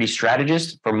Cybersecurity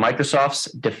Strategist for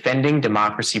Microsoft's Defending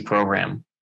Democracy program.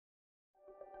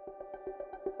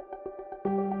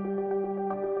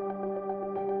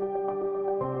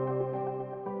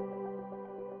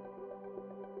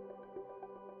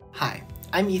 Hi,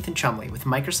 I'm Ethan Shumley with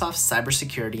Microsoft's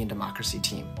Cybersecurity and Democracy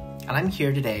team, and I'm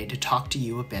here today to talk to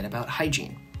you a bit about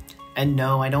hygiene. And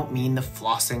no, I don't mean the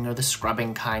flossing or the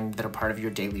scrubbing kind that are part of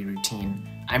your daily routine.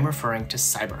 I'm referring to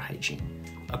cyber hygiene,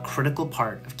 a critical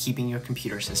part of keeping your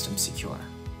computer system secure.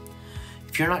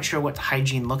 If you're not sure what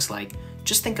hygiene looks like,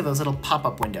 just think of those little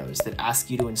pop-up windows that ask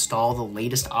you to install the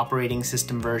latest operating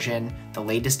system version, the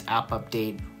latest app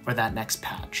update, or that next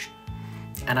patch.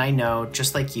 And I know,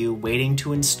 just like you, waiting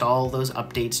to install those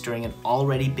updates during an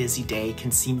already busy day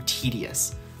can seem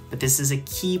tedious, but this is a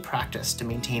key practice to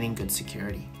maintaining good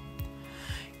security.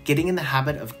 Getting in the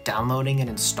habit of downloading and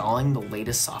installing the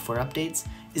latest software updates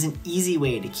is an easy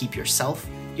way to keep yourself,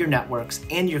 your networks,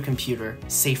 and your computer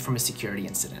safe from a security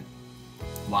incident.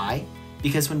 Why?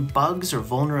 Because when bugs or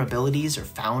vulnerabilities are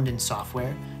found in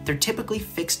software, they're typically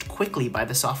fixed quickly by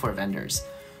the software vendors,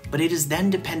 but it is then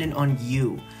dependent on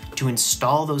you to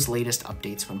install those latest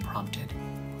updates when prompted.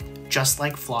 Just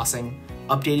like flossing,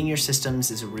 updating your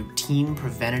systems is a routine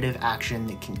preventative action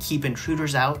that can keep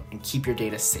intruders out and keep your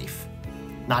data safe.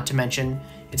 Not to mention,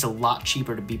 it's a lot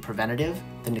cheaper to be preventative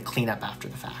than to clean up after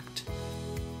the fact.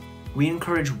 We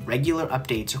encourage regular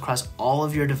updates across all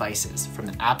of your devices, from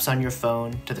the apps on your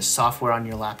phone to the software on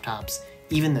your laptops,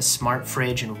 even the smart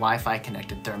fridge and Wi-Fi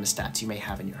connected thermostats you may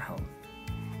have in your home.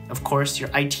 Of course, your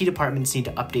IT departments need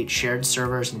to update shared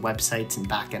servers and websites and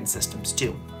backend systems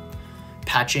too.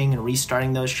 Patching and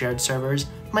restarting those shared servers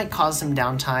might cause some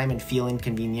downtime and feel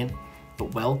inconvenient,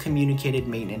 but well-communicated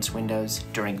maintenance windows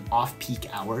during off-peak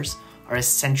hours are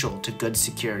essential to good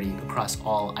security across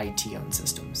all IT-owned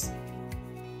systems.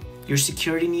 Your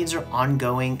security needs are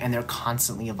ongoing and they're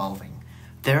constantly evolving.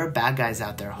 There are bad guys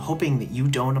out there hoping that you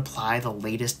don't apply the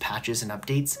latest patches and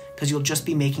updates because you'll just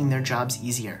be making their jobs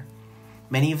easier.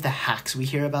 Many of the hacks we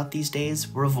hear about these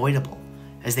days were avoidable,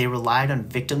 as they relied on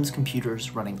victims'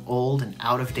 computers running old and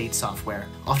out-of-date software,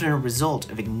 often a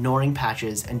result of ignoring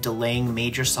patches and delaying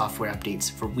major software updates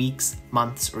for weeks,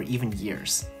 months, or even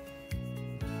years.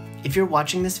 If you're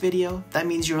watching this video, that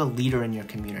means you're a leader in your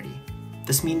community.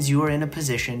 This means you are in a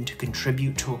position to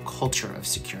contribute to a culture of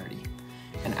security.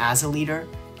 And as a leader,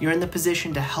 you're in the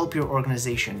position to help your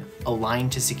organization align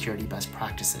to security best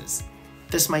practices.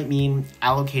 This might mean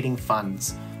allocating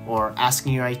funds or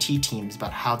asking your IT teams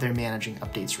about how they're managing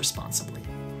updates responsibly.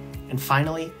 And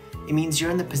finally, it means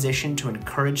you're in the position to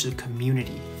encourage the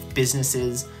community,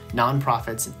 businesses,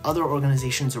 nonprofits, and other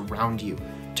organizations around you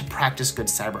to practice good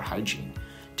cyber hygiene,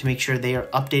 to make sure they are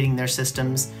updating their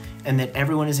systems and that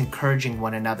everyone is encouraging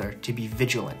one another to be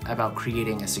vigilant about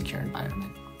creating a secure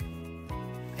environment.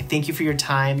 I thank you for your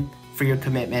time, for your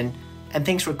commitment, and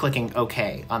thanks for clicking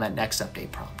OK on that next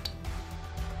update prompt.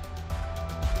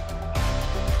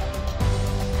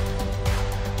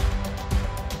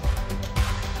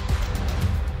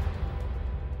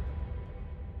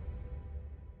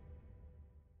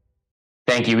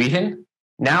 Thank you, Ethan.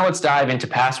 Now let's dive into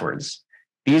passwords.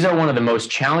 These are one of the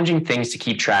most challenging things to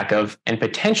keep track of and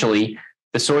potentially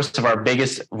the source of our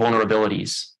biggest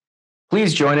vulnerabilities.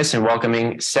 Please join us in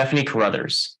welcoming Stephanie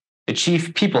Carruthers, the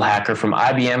Chief People Hacker from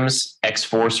IBM's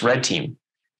X-Force Red Team.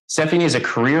 Stephanie is a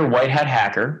career white hat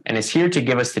hacker and is here to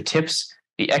give us the tips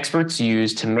the experts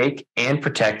use to make and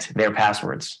protect their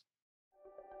passwords.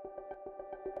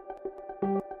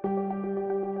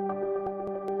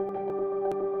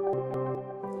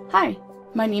 Hi,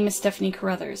 my name is Stephanie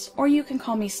Carruthers, or you can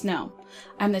call me Snow.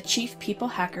 I'm the Chief People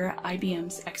Hacker at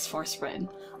IBM's X-Force Red.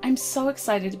 I'm so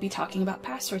excited to be talking about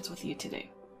passwords with you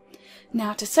today.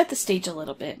 Now, to set the stage a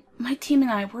little bit, my team and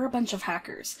I were a bunch of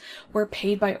hackers. We're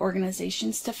paid by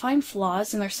organizations to find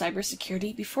flaws in their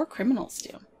cybersecurity before criminals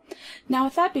do. Now,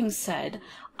 with that being said,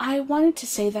 I wanted to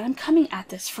say that I'm coming at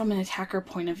this from an attacker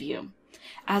point of view.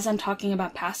 As I'm talking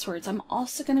about passwords, I'm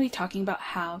also going to be talking about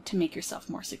how to make yourself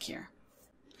more secure.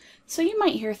 So you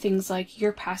might hear things like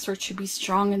your password should be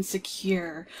strong and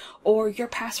secure, or your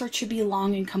password should be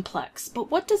long and complex.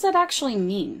 But what does that actually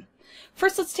mean?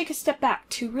 First, let's take a step back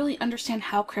to really understand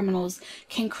how criminals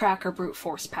can crack or brute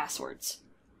force passwords.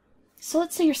 So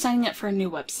let's say you're signing up for a new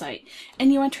website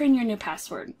and you enter in your new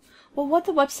password. Well, what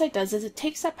the website does is it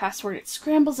takes that password, it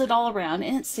scrambles it all around,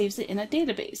 and it saves it in a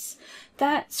database.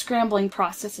 That scrambling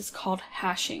process is called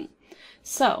hashing.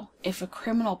 So, if a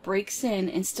criminal breaks in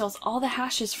and steals all the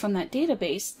hashes from that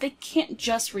database, they can't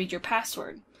just read your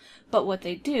password. But what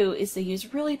they do is they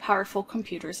use really powerful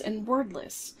computers and word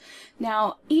lists.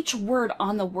 Now, each word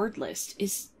on the word list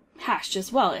is hashed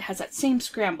as well. It has that same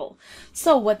scramble.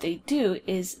 So what they do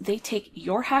is they take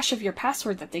your hash of your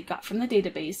password that they got from the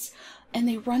database and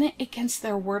they run it against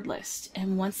their word list.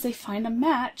 And once they find a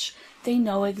match, they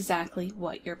know exactly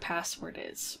what your password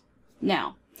is.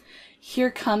 Now,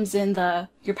 here comes in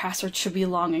your password should be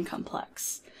long and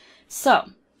complex.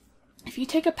 So, if you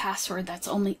take a password that's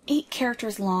only 8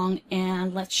 characters long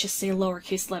and let's just say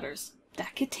lowercase letters,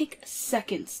 that could take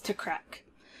seconds to crack.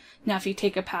 Now, if you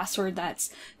take a password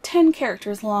that's 10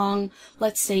 characters long,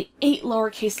 let's say 8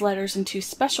 lowercase letters and 2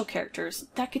 special characters,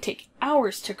 that could take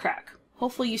hours to crack.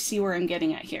 Hopefully you see where I'm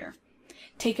getting at here.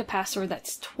 Take a password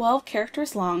that's 12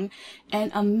 characters long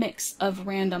and a mix of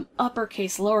random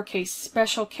uppercase, lowercase,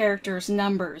 special characters,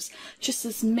 numbers, just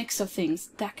this mix of things.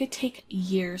 That could take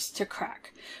years to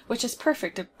crack, which is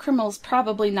perfect. A criminal's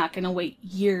probably not going to wait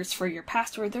years for your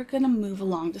password. They're going to move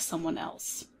along to someone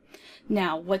else.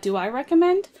 Now, what do I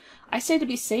recommend? I say to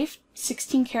be safe,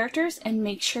 16 characters, and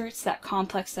make sure it's that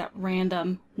complex, that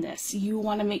randomness. You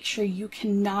want to make sure you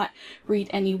cannot read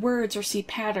any words or see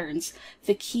patterns.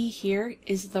 The key here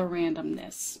is the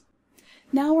randomness.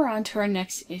 Now we're on to our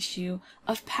next issue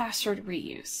of password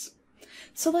reuse.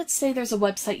 So let's say there's a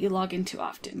website you log into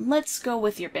often. Let's go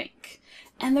with your bank.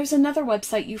 And there's another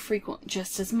website you frequent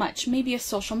just as much, maybe a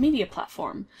social media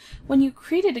platform. When you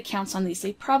created accounts on these,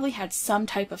 they probably had some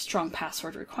type of strong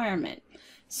password requirement.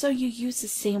 So you use the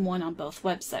same one on both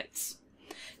websites.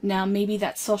 Now, maybe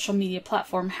that social media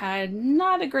platform had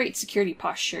not a great security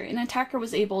posture. An attacker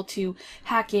was able to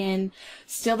hack in,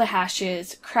 steal the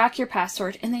hashes, crack your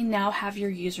password, and they now have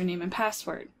your username and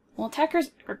password. Well,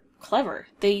 attackers are clever.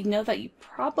 They know that you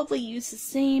probably use the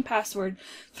same password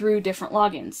through different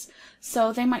logins.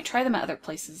 So they might try them at other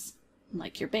places,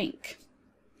 like your bank.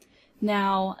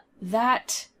 Now,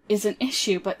 that is an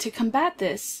issue, but to combat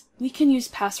this, we can use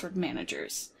password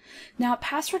managers. Now,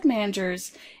 password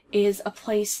managers is a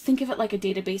place, think of it like a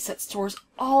database that stores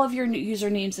all of your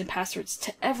usernames and passwords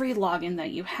to every login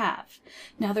that you have.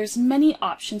 Now, there's many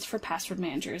options for password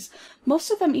managers.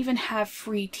 Most of them even have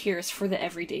free tiers for the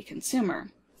everyday consumer.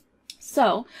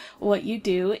 So what you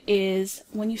do is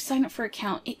when you sign up for an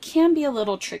account, it can be a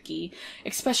little tricky,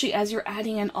 especially as you're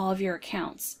adding in all of your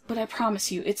accounts, but I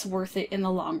promise you it's worth it in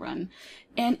the long run.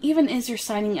 And even as you're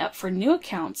signing up for new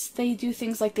accounts, they do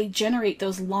things like they generate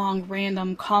those long,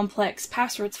 random, complex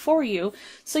passwords for you,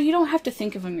 so you don't have to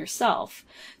think of them yourself.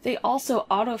 They also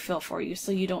autofill for you,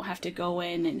 so you don't have to go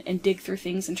in and dig through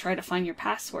things and try to find your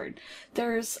password.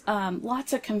 There's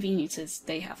lots of conveniences.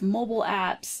 They have mobile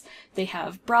apps, they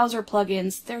have browser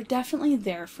plugins. They're definitely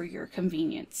there for your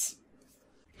convenience.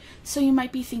 So you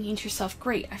might be thinking to yourself,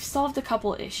 great, I've solved a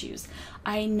couple issues.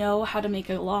 I know how to make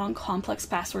a long, complex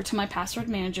password to my password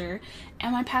manager,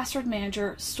 and my password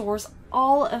manager stores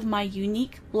all of my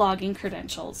unique login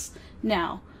credentials.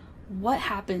 Now, what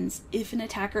happens if an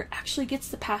attacker actually gets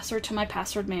the password to my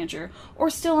password manager, or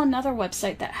still another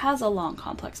website that has a long,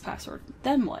 complex password?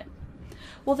 Then what?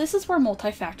 Well, this is where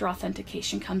multi-factor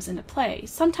authentication comes into play.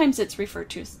 Sometimes it's referred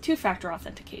to as two-factor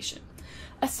authentication.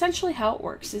 Essentially how it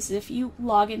works is if you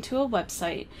log into a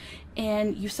website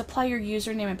and you supply your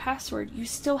username and password, you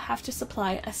still have to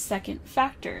supply a second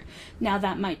factor. Now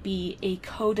that might be a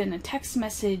code in a text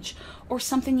message or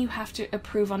something you have to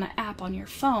approve on an app on your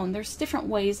phone. There's different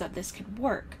ways that this could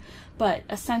work. But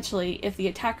essentially, if the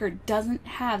attacker doesn't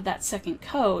have that second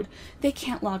code, they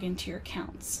can't log into your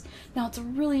accounts. Now, it's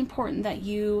really important that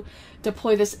you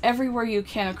deploy this everywhere you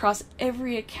can across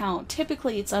every account.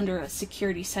 Typically, it's under a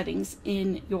security settings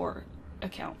in your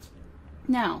account.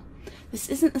 Now, this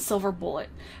isn't a silver bullet.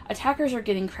 Attackers are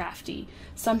getting crafty.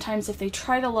 Sometimes if they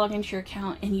try to log into your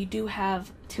account and you do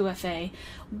have 2FA,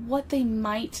 what they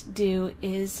might do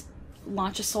is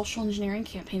launch a social engineering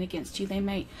campaign against you. They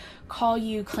might call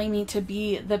you claiming to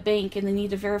be the bank and they need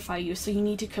to verify you, so you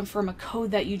need to confirm a code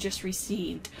that you just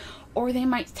received. Or they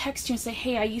might text you and say,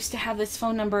 hey, I used to have this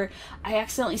phone number. I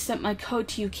accidentally sent my code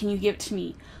to you. Can you give it to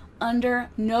me? Under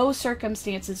no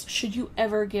circumstances should you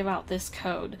ever give out this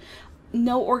code.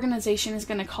 No organization is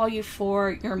going to call you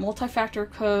for your multi-factor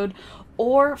code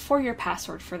or for your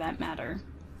password for that matter.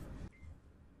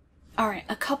 Alright,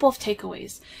 a couple of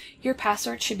takeaways. Your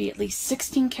password should be at least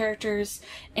 16 characters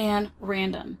and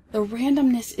random. The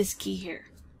randomness is key here.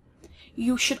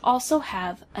 You should also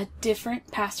have a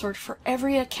different password for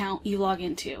every account you log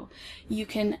into. You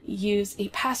can use a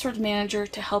password manager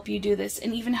to help you do this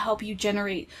and even help you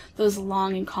generate those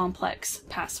long and complex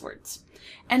passwords.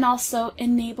 And also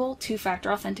enable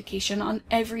two-factor authentication on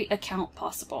every account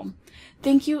possible.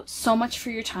 Thank you so much for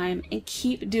your time and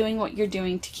keep doing what you're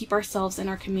doing to keep ourselves and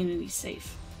our community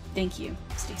safe. Thank you.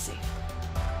 Stay safe.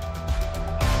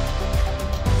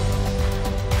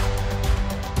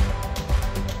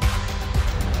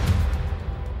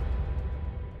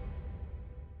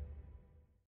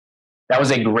 That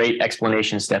was a great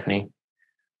explanation, Stephanie.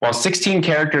 While 16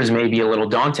 characters may be a little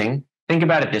daunting, think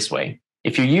about it this way.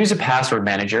 If you use a password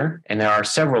manager, and there are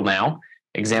several now,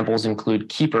 examples include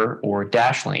Keeper or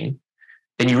Dashlane,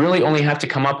 then you really only have to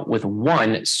come up with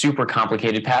one super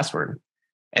complicated password.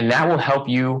 And that will help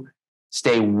you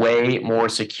stay way more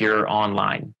secure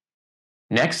online.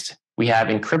 Next, we have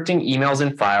encrypting emails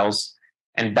and files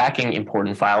and backing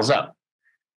important files up.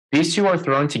 These two are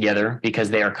thrown together because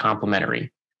they are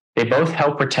complementary. They both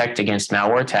help protect against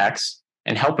malware attacks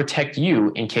and help protect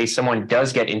you in case someone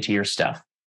does get into your stuff.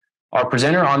 Our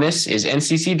presenter on this is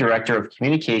NCC Director of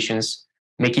Communications,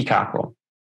 Mickey Cockrell.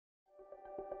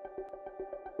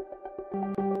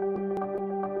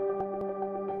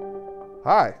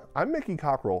 Hi, I'm Mickey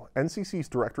Cockrell, NCC's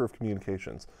Director of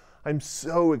Communications. I'm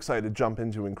so excited to jump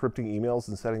into encrypting emails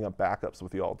and setting up backups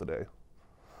with you all today.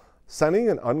 Sending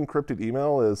an unencrypted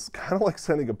email is kind of like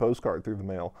sending a postcard through the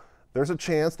mail. There's a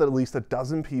chance that at least a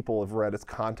dozen people have read its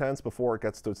contents before it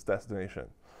gets to its destination.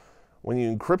 When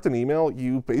you encrypt an email,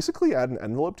 you basically add an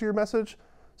envelope to your message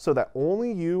so that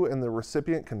only you and the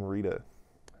recipient can read it.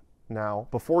 Now,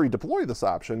 before you deploy this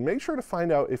option, make sure to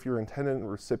find out if your intended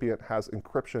recipient has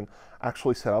encryption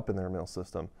actually set up in their mail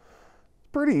system.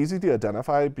 It's pretty easy to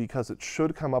identify because it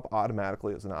should come up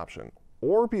automatically as an option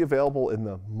or be available in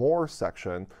the More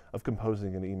section of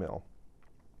composing an email.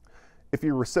 If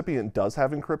your recipient does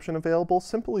have encryption available,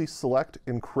 simply select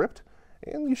Encrypt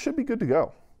and you should be good to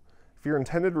go. If your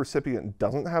intended recipient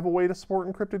doesn't have a way to support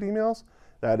encrypted emails,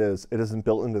 that is, it isn't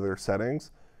built into their settings,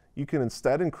 you can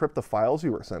instead encrypt the files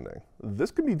you are sending.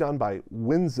 This can be done by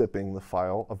WinZipping the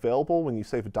file available when you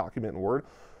save a document in Word,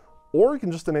 or you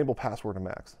can just enable password and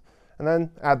max, and then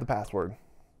add the password.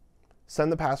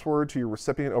 Send the password to your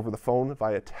recipient over the phone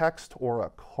via text or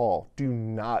a call. Do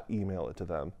not email it to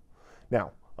them.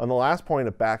 Now, on the last point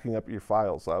of backing up your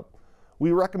files up,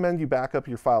 we recommend you back up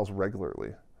your files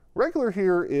regularly. Regular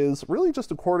here is really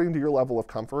just according to your level of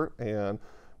comfort and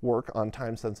work on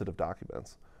time-sensitive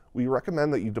documents. We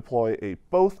recommend that you deploy a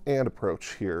both-and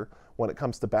approach here when it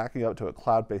comes to backing up to a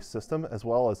cloud-based system as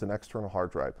well as an external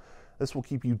hard drive. This will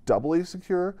keep you doubly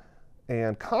secure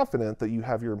and confident that you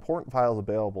have your important files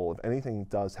available if anything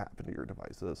does happen to your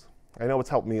devices. I know what's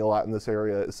helped me a lot in this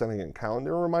area is sending a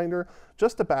calendar reminder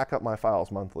just to back up my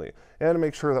files monthly and to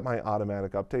make sure that my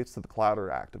automatic updates to the cloud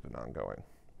are active and ongoing.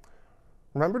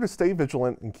 Remember to stay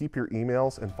vigilant and keep your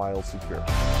emails and files secure.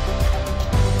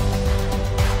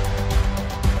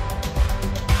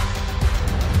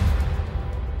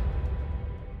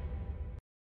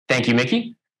 Thank you,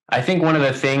 Mickey. I think one of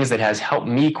the things that has helped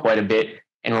me quite a bit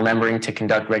in remembering to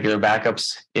conduct regular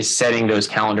backups is setting those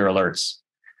calendar alerts.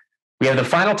 We have the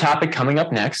final topic coming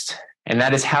up next, and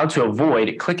that is how to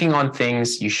avoid clicking on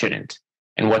things you shouldn't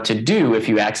and what to do if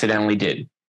you accidentally did.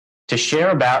 To share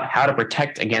about how to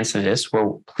protect against this,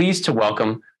 we're pleased to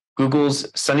welcome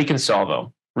Google's Sunny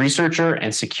Consalvo, researcher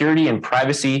and security and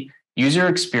privacy User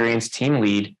Experience Team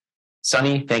Lead.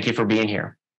 Sunny, thank you for being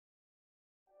here.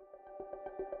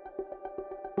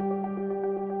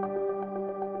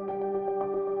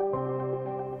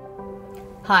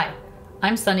 Hi,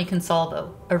 I'm Sunny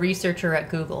Consalvo, a researcher at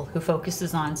Google who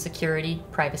focuses on security,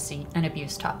 privacy, and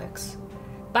abuse topics.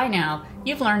 By now,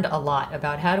 you've learned a lot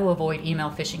about how to avoid email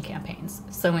phishing campaigns,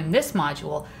 so in this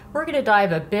module, we're going to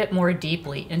dive a bit more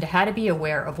deeply into how to be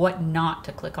aware of what not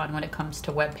to click on when it comes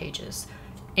to web pages,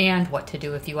 and what to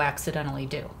do if you accidentally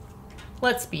do.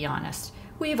 Let's be honest,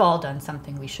 we've all done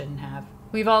something we shouldn't have.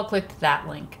 We've all clicked that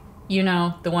link. You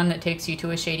know, the one that takes you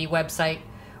to a shady website,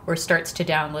 or starts to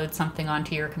download something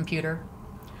onto your computer.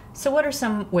 So what are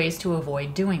some ways to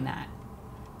avoid doing that?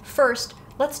 First,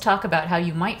 let's talk about how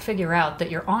you might figure out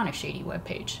that you're on a shady web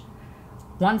page.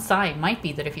 One sign might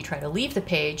be that if you try to leave the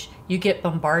page, you get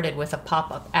bombarded with a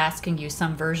pop-up asking you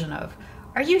some version of,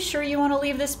 "Are you sure you want to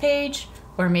leave this page?"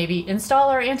 Or maybe, "Install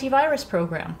our antivirus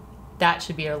program." That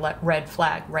should be a red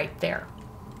flag right there.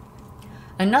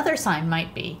 Another sign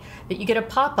might be that you get a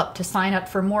pop-up to sign up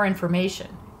for more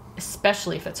information,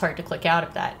 especially if it's hard to click out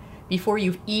of that, before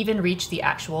you've even reached the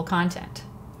actual content.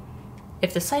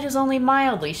 If the site is only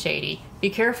mildly shady, be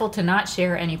careful to not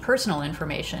share any personal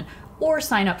information or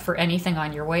sign up for anything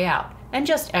on your way out, and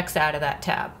just X out of that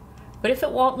tab. But if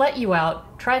it won't let you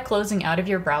out, try closing out of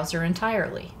your browser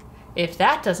entirely. If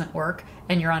that doesn't work,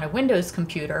 and you're on a Windows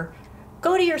computer,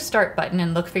 go to your Start button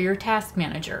and look for your Task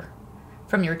Manager.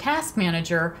 From your Task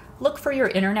Manager, look for your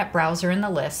internet browser in the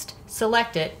list,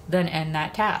 select it, then end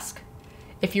that task.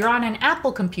 If you're on an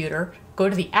Apple computer, go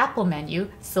to the Apple menu,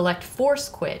 select Force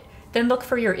Quit, then look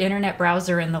for your internet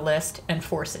browser in the list and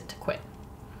force it to quit.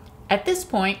 At this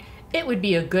point, it would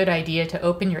be a good idea to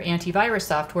open your antivirus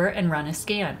software and run a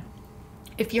scan.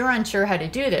 If you're unsure how to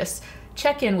do this,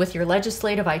 check in with your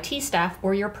legislative IT staff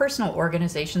or your personal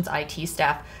organization's IT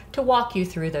staff to walk you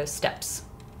through those steps.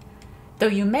 Though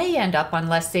you may end up on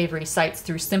less savory sites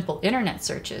through simple internet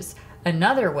searches,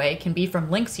 another way can be from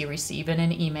links you receive in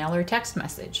an email or text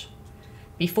message.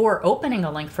 Before opening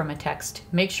a link from a text,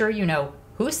 make sure you know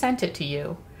who sent it to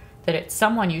you, that it's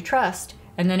someone you trust,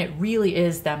 and then it really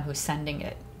is them who's sending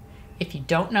it. If you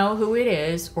don't know who it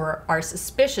is or are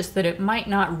suspicious that it might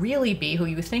not really be who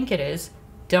you think it is,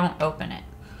 don't open it.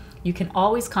 You can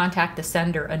always contact the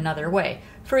sender another way,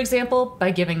 for example,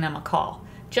 by giving them a call,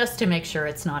 just to make sure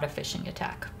it's not a phishing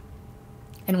attack.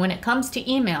 And when it comes to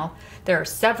email, there are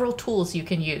several tools you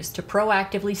can use to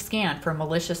proactively scan for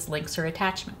malicious links or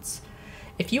attachments.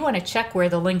 If you want to check where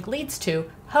the link leads to,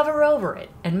 hover over it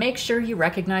and make sure you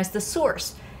recognize the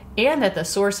source and that the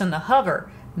source in the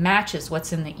hover matches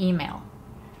what's in the email.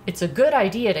 It's a good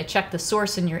idea to check the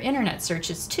source in your internet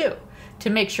searches too, to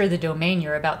make sure the domain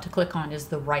you're about to click on is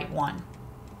the right one.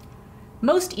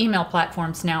 Most email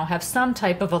platforms now have some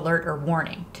type of alert or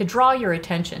warning to draw your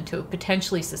attention to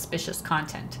potentially suspicious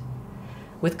content.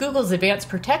 With Google's Advanced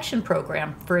Protection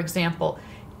program, for example,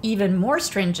 even more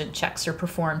stringent checks are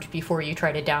performed before you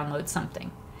try to download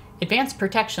something. Advanced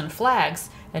Protection flags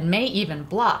and may even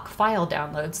block file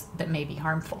downloads that may be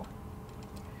harmful.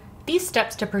 These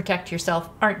steps to protect yourself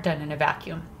aren't done in a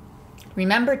vacuum.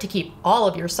 Remember to keep all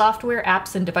of your software,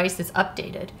 apps, and devices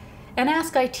updated, and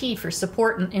ask IT for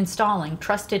support in installing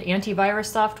trusted antivirus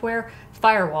software,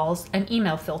 firewalls, and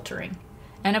email filtering.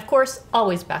 And of course,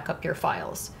 always back up your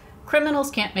files.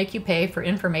 Criminals can't make you pay for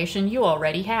information you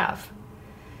already have.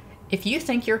 If you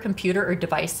think your computer or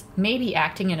device may be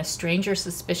acting in a strange or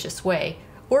suspicious way,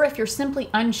 or if you're simply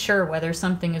unsure whether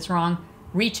something is wrong,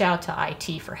 reach out to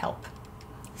IT for help.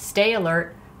 Stay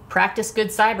alert, practice good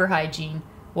cyber hygiene,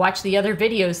 watch the other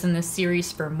videos in this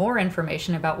series for more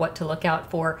information about what to look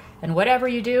out for, and whatever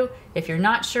you do, if you're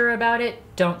not sure about it,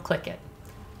 don't click it.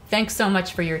 Thanks so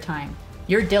much for your time.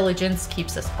 Your diligence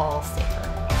keeps us all safer.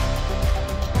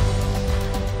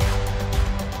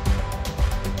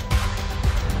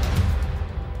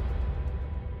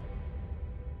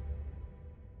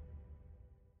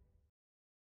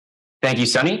 Thank you,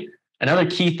 Sunny. Another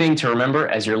key thing to remember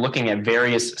as you're looking at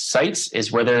various sites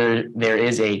is whether there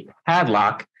is a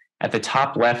padlock at the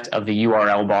top left of the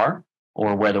URL bar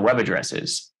or where the web address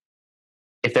is.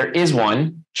 If there is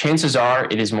one, chances are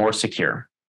it is more secure.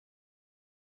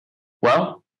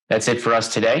 Well, that's it for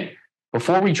us today.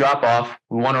 Before we drop off,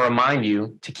 we want to remind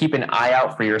you to keep an eye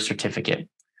out for your certificate.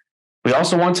 We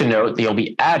also want to note that you'll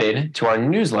be added to our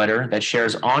newsletter that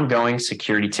shares ongoing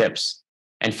security tips.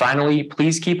 And finally,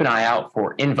 please keep an eye out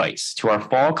for invites to our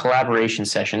fall collaboration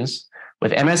sessions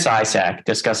with MSISAC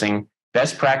discussing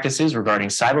best practices regarding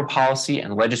cyber policy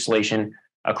and legislation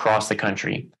across the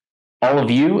country. All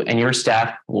of you and your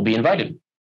staff will be invited.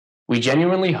 We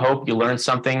genuinely hope you learned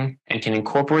something and can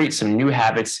incorporate some new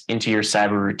habits into your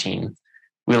cyber routine.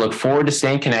 We look forward to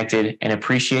staying connected and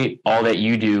appreciate all that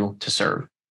you do to serve.